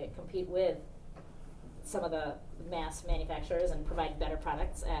Target, compete with some of the mass manufacturers and provide better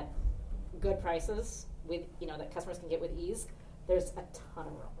products at good prices with, that customers can get with ease, there's a ton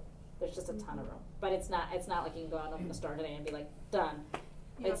of room. There's just a ton of room. But it's not like you can go out and open the store today and be like, done.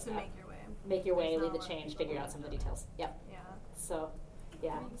 You have to make your way. Make your way, lead the change, figure out some of the details. Yep. Yeah. So,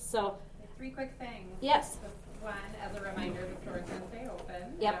 yeah. So 3 quick things. Yes. One, as a reminder, the store is going to stay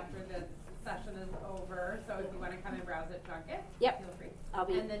open after this session is over. So if you want to come and browse it, Junket, feel free. I'll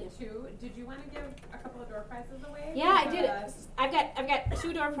be. And then 2, did you want to give a couple of door prizes away? Yeah, I did. I've got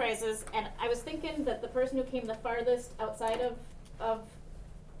 2 door prizes, and I was thinking that the person who came the farthest outside of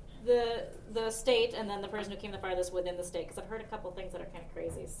the state, and then the person who came the farthest within the state, because I've heard a couple things that are kind of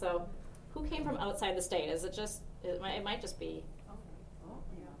crazy. So, who came from outside the state? Is it just? It might just be.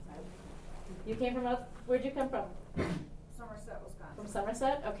 You came from where'd you come from? Somerset, Wisconsin. From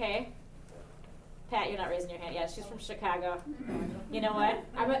Somerset? Okay. Pat, you're not raising your hand. Yeah, she's from Chicago. You know what?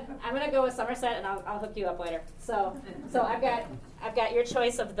 I'm gonna go with Somerset, and I'll hook you up later. So I've got your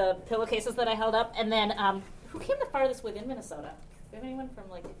choice of the pillowcases that I held up, and then who came the farthest within Minnesota? Do we have anyone from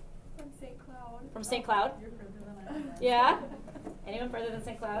From St. Cloud. From St. Cloud? You're further than I am. Yeah. Anyone further than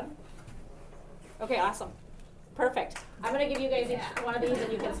St. Cloud? Okay, awesome. Perfect. I'm going to give you guys each one of these, and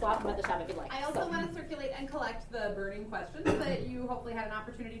you can swap them at the shop if you'd like. I also want to circulate and collect the burning questions that you hopefully had an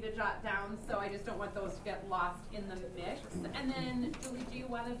opportunity to jot down, so I just don't want those to get lost in the mix. And then, Julie, do you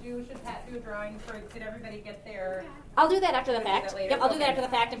want to should Pat do a drawing did everybody get their... I'll do that after the Wanna do fact. that later? Yep, I'll do that Okay. after the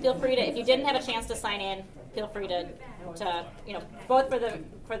fact, and feel free to, if you didn't have a chance to sign in, feel free to both for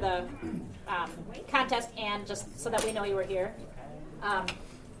the contest and just so that we know you were here.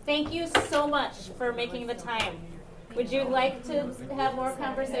 Thank you so much for making the time. Would you like to have more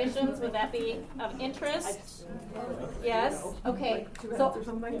conversations? Would that be of interest? Yes? Okay. So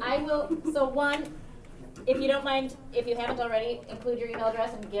I will, if you don't mind, if you haven't already, include your email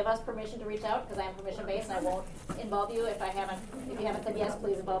address and give us permission to reach out, because I am permission based and I won't involve you if you haven't said yes,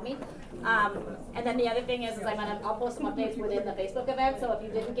 please involve me. And then the other thing is I'll post some updates within the Facebook event, so if you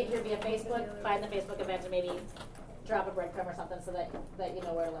didn't get here via Facebook, find the Facebook event and maybe drop a breadcrumb or something so that you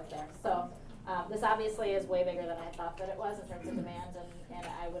know where to look there. So this obviously is way bigger than I thought that it was in terms of demand, and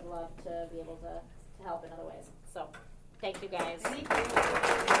I would love to be able to help in other ways. So thank you guys. Thank you.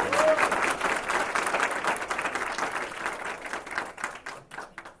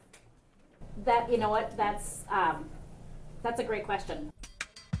 That, you know what, that's a great question.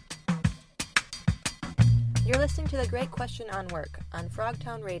 You're listening to The Great Question on Work on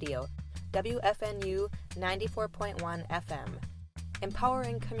Frogtown Radio, WFNU 94.1 FM,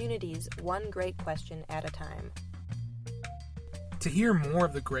 empowering communities one great question at a time. To hear more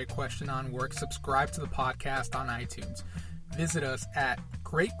of The Great Question on Work, subscribe to the podcast on iTunes. Visit us at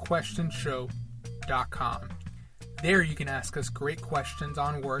greatquestionshow.com. There you can ask us great questions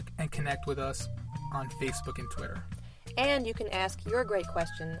on work and connect with us on Facebook and Twitter. And you can ask your great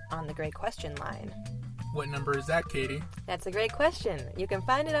question on the Great Question line. What number is that, Katie? That's a great question. You can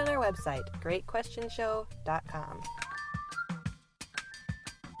find it on our website, greatquestionshow.com.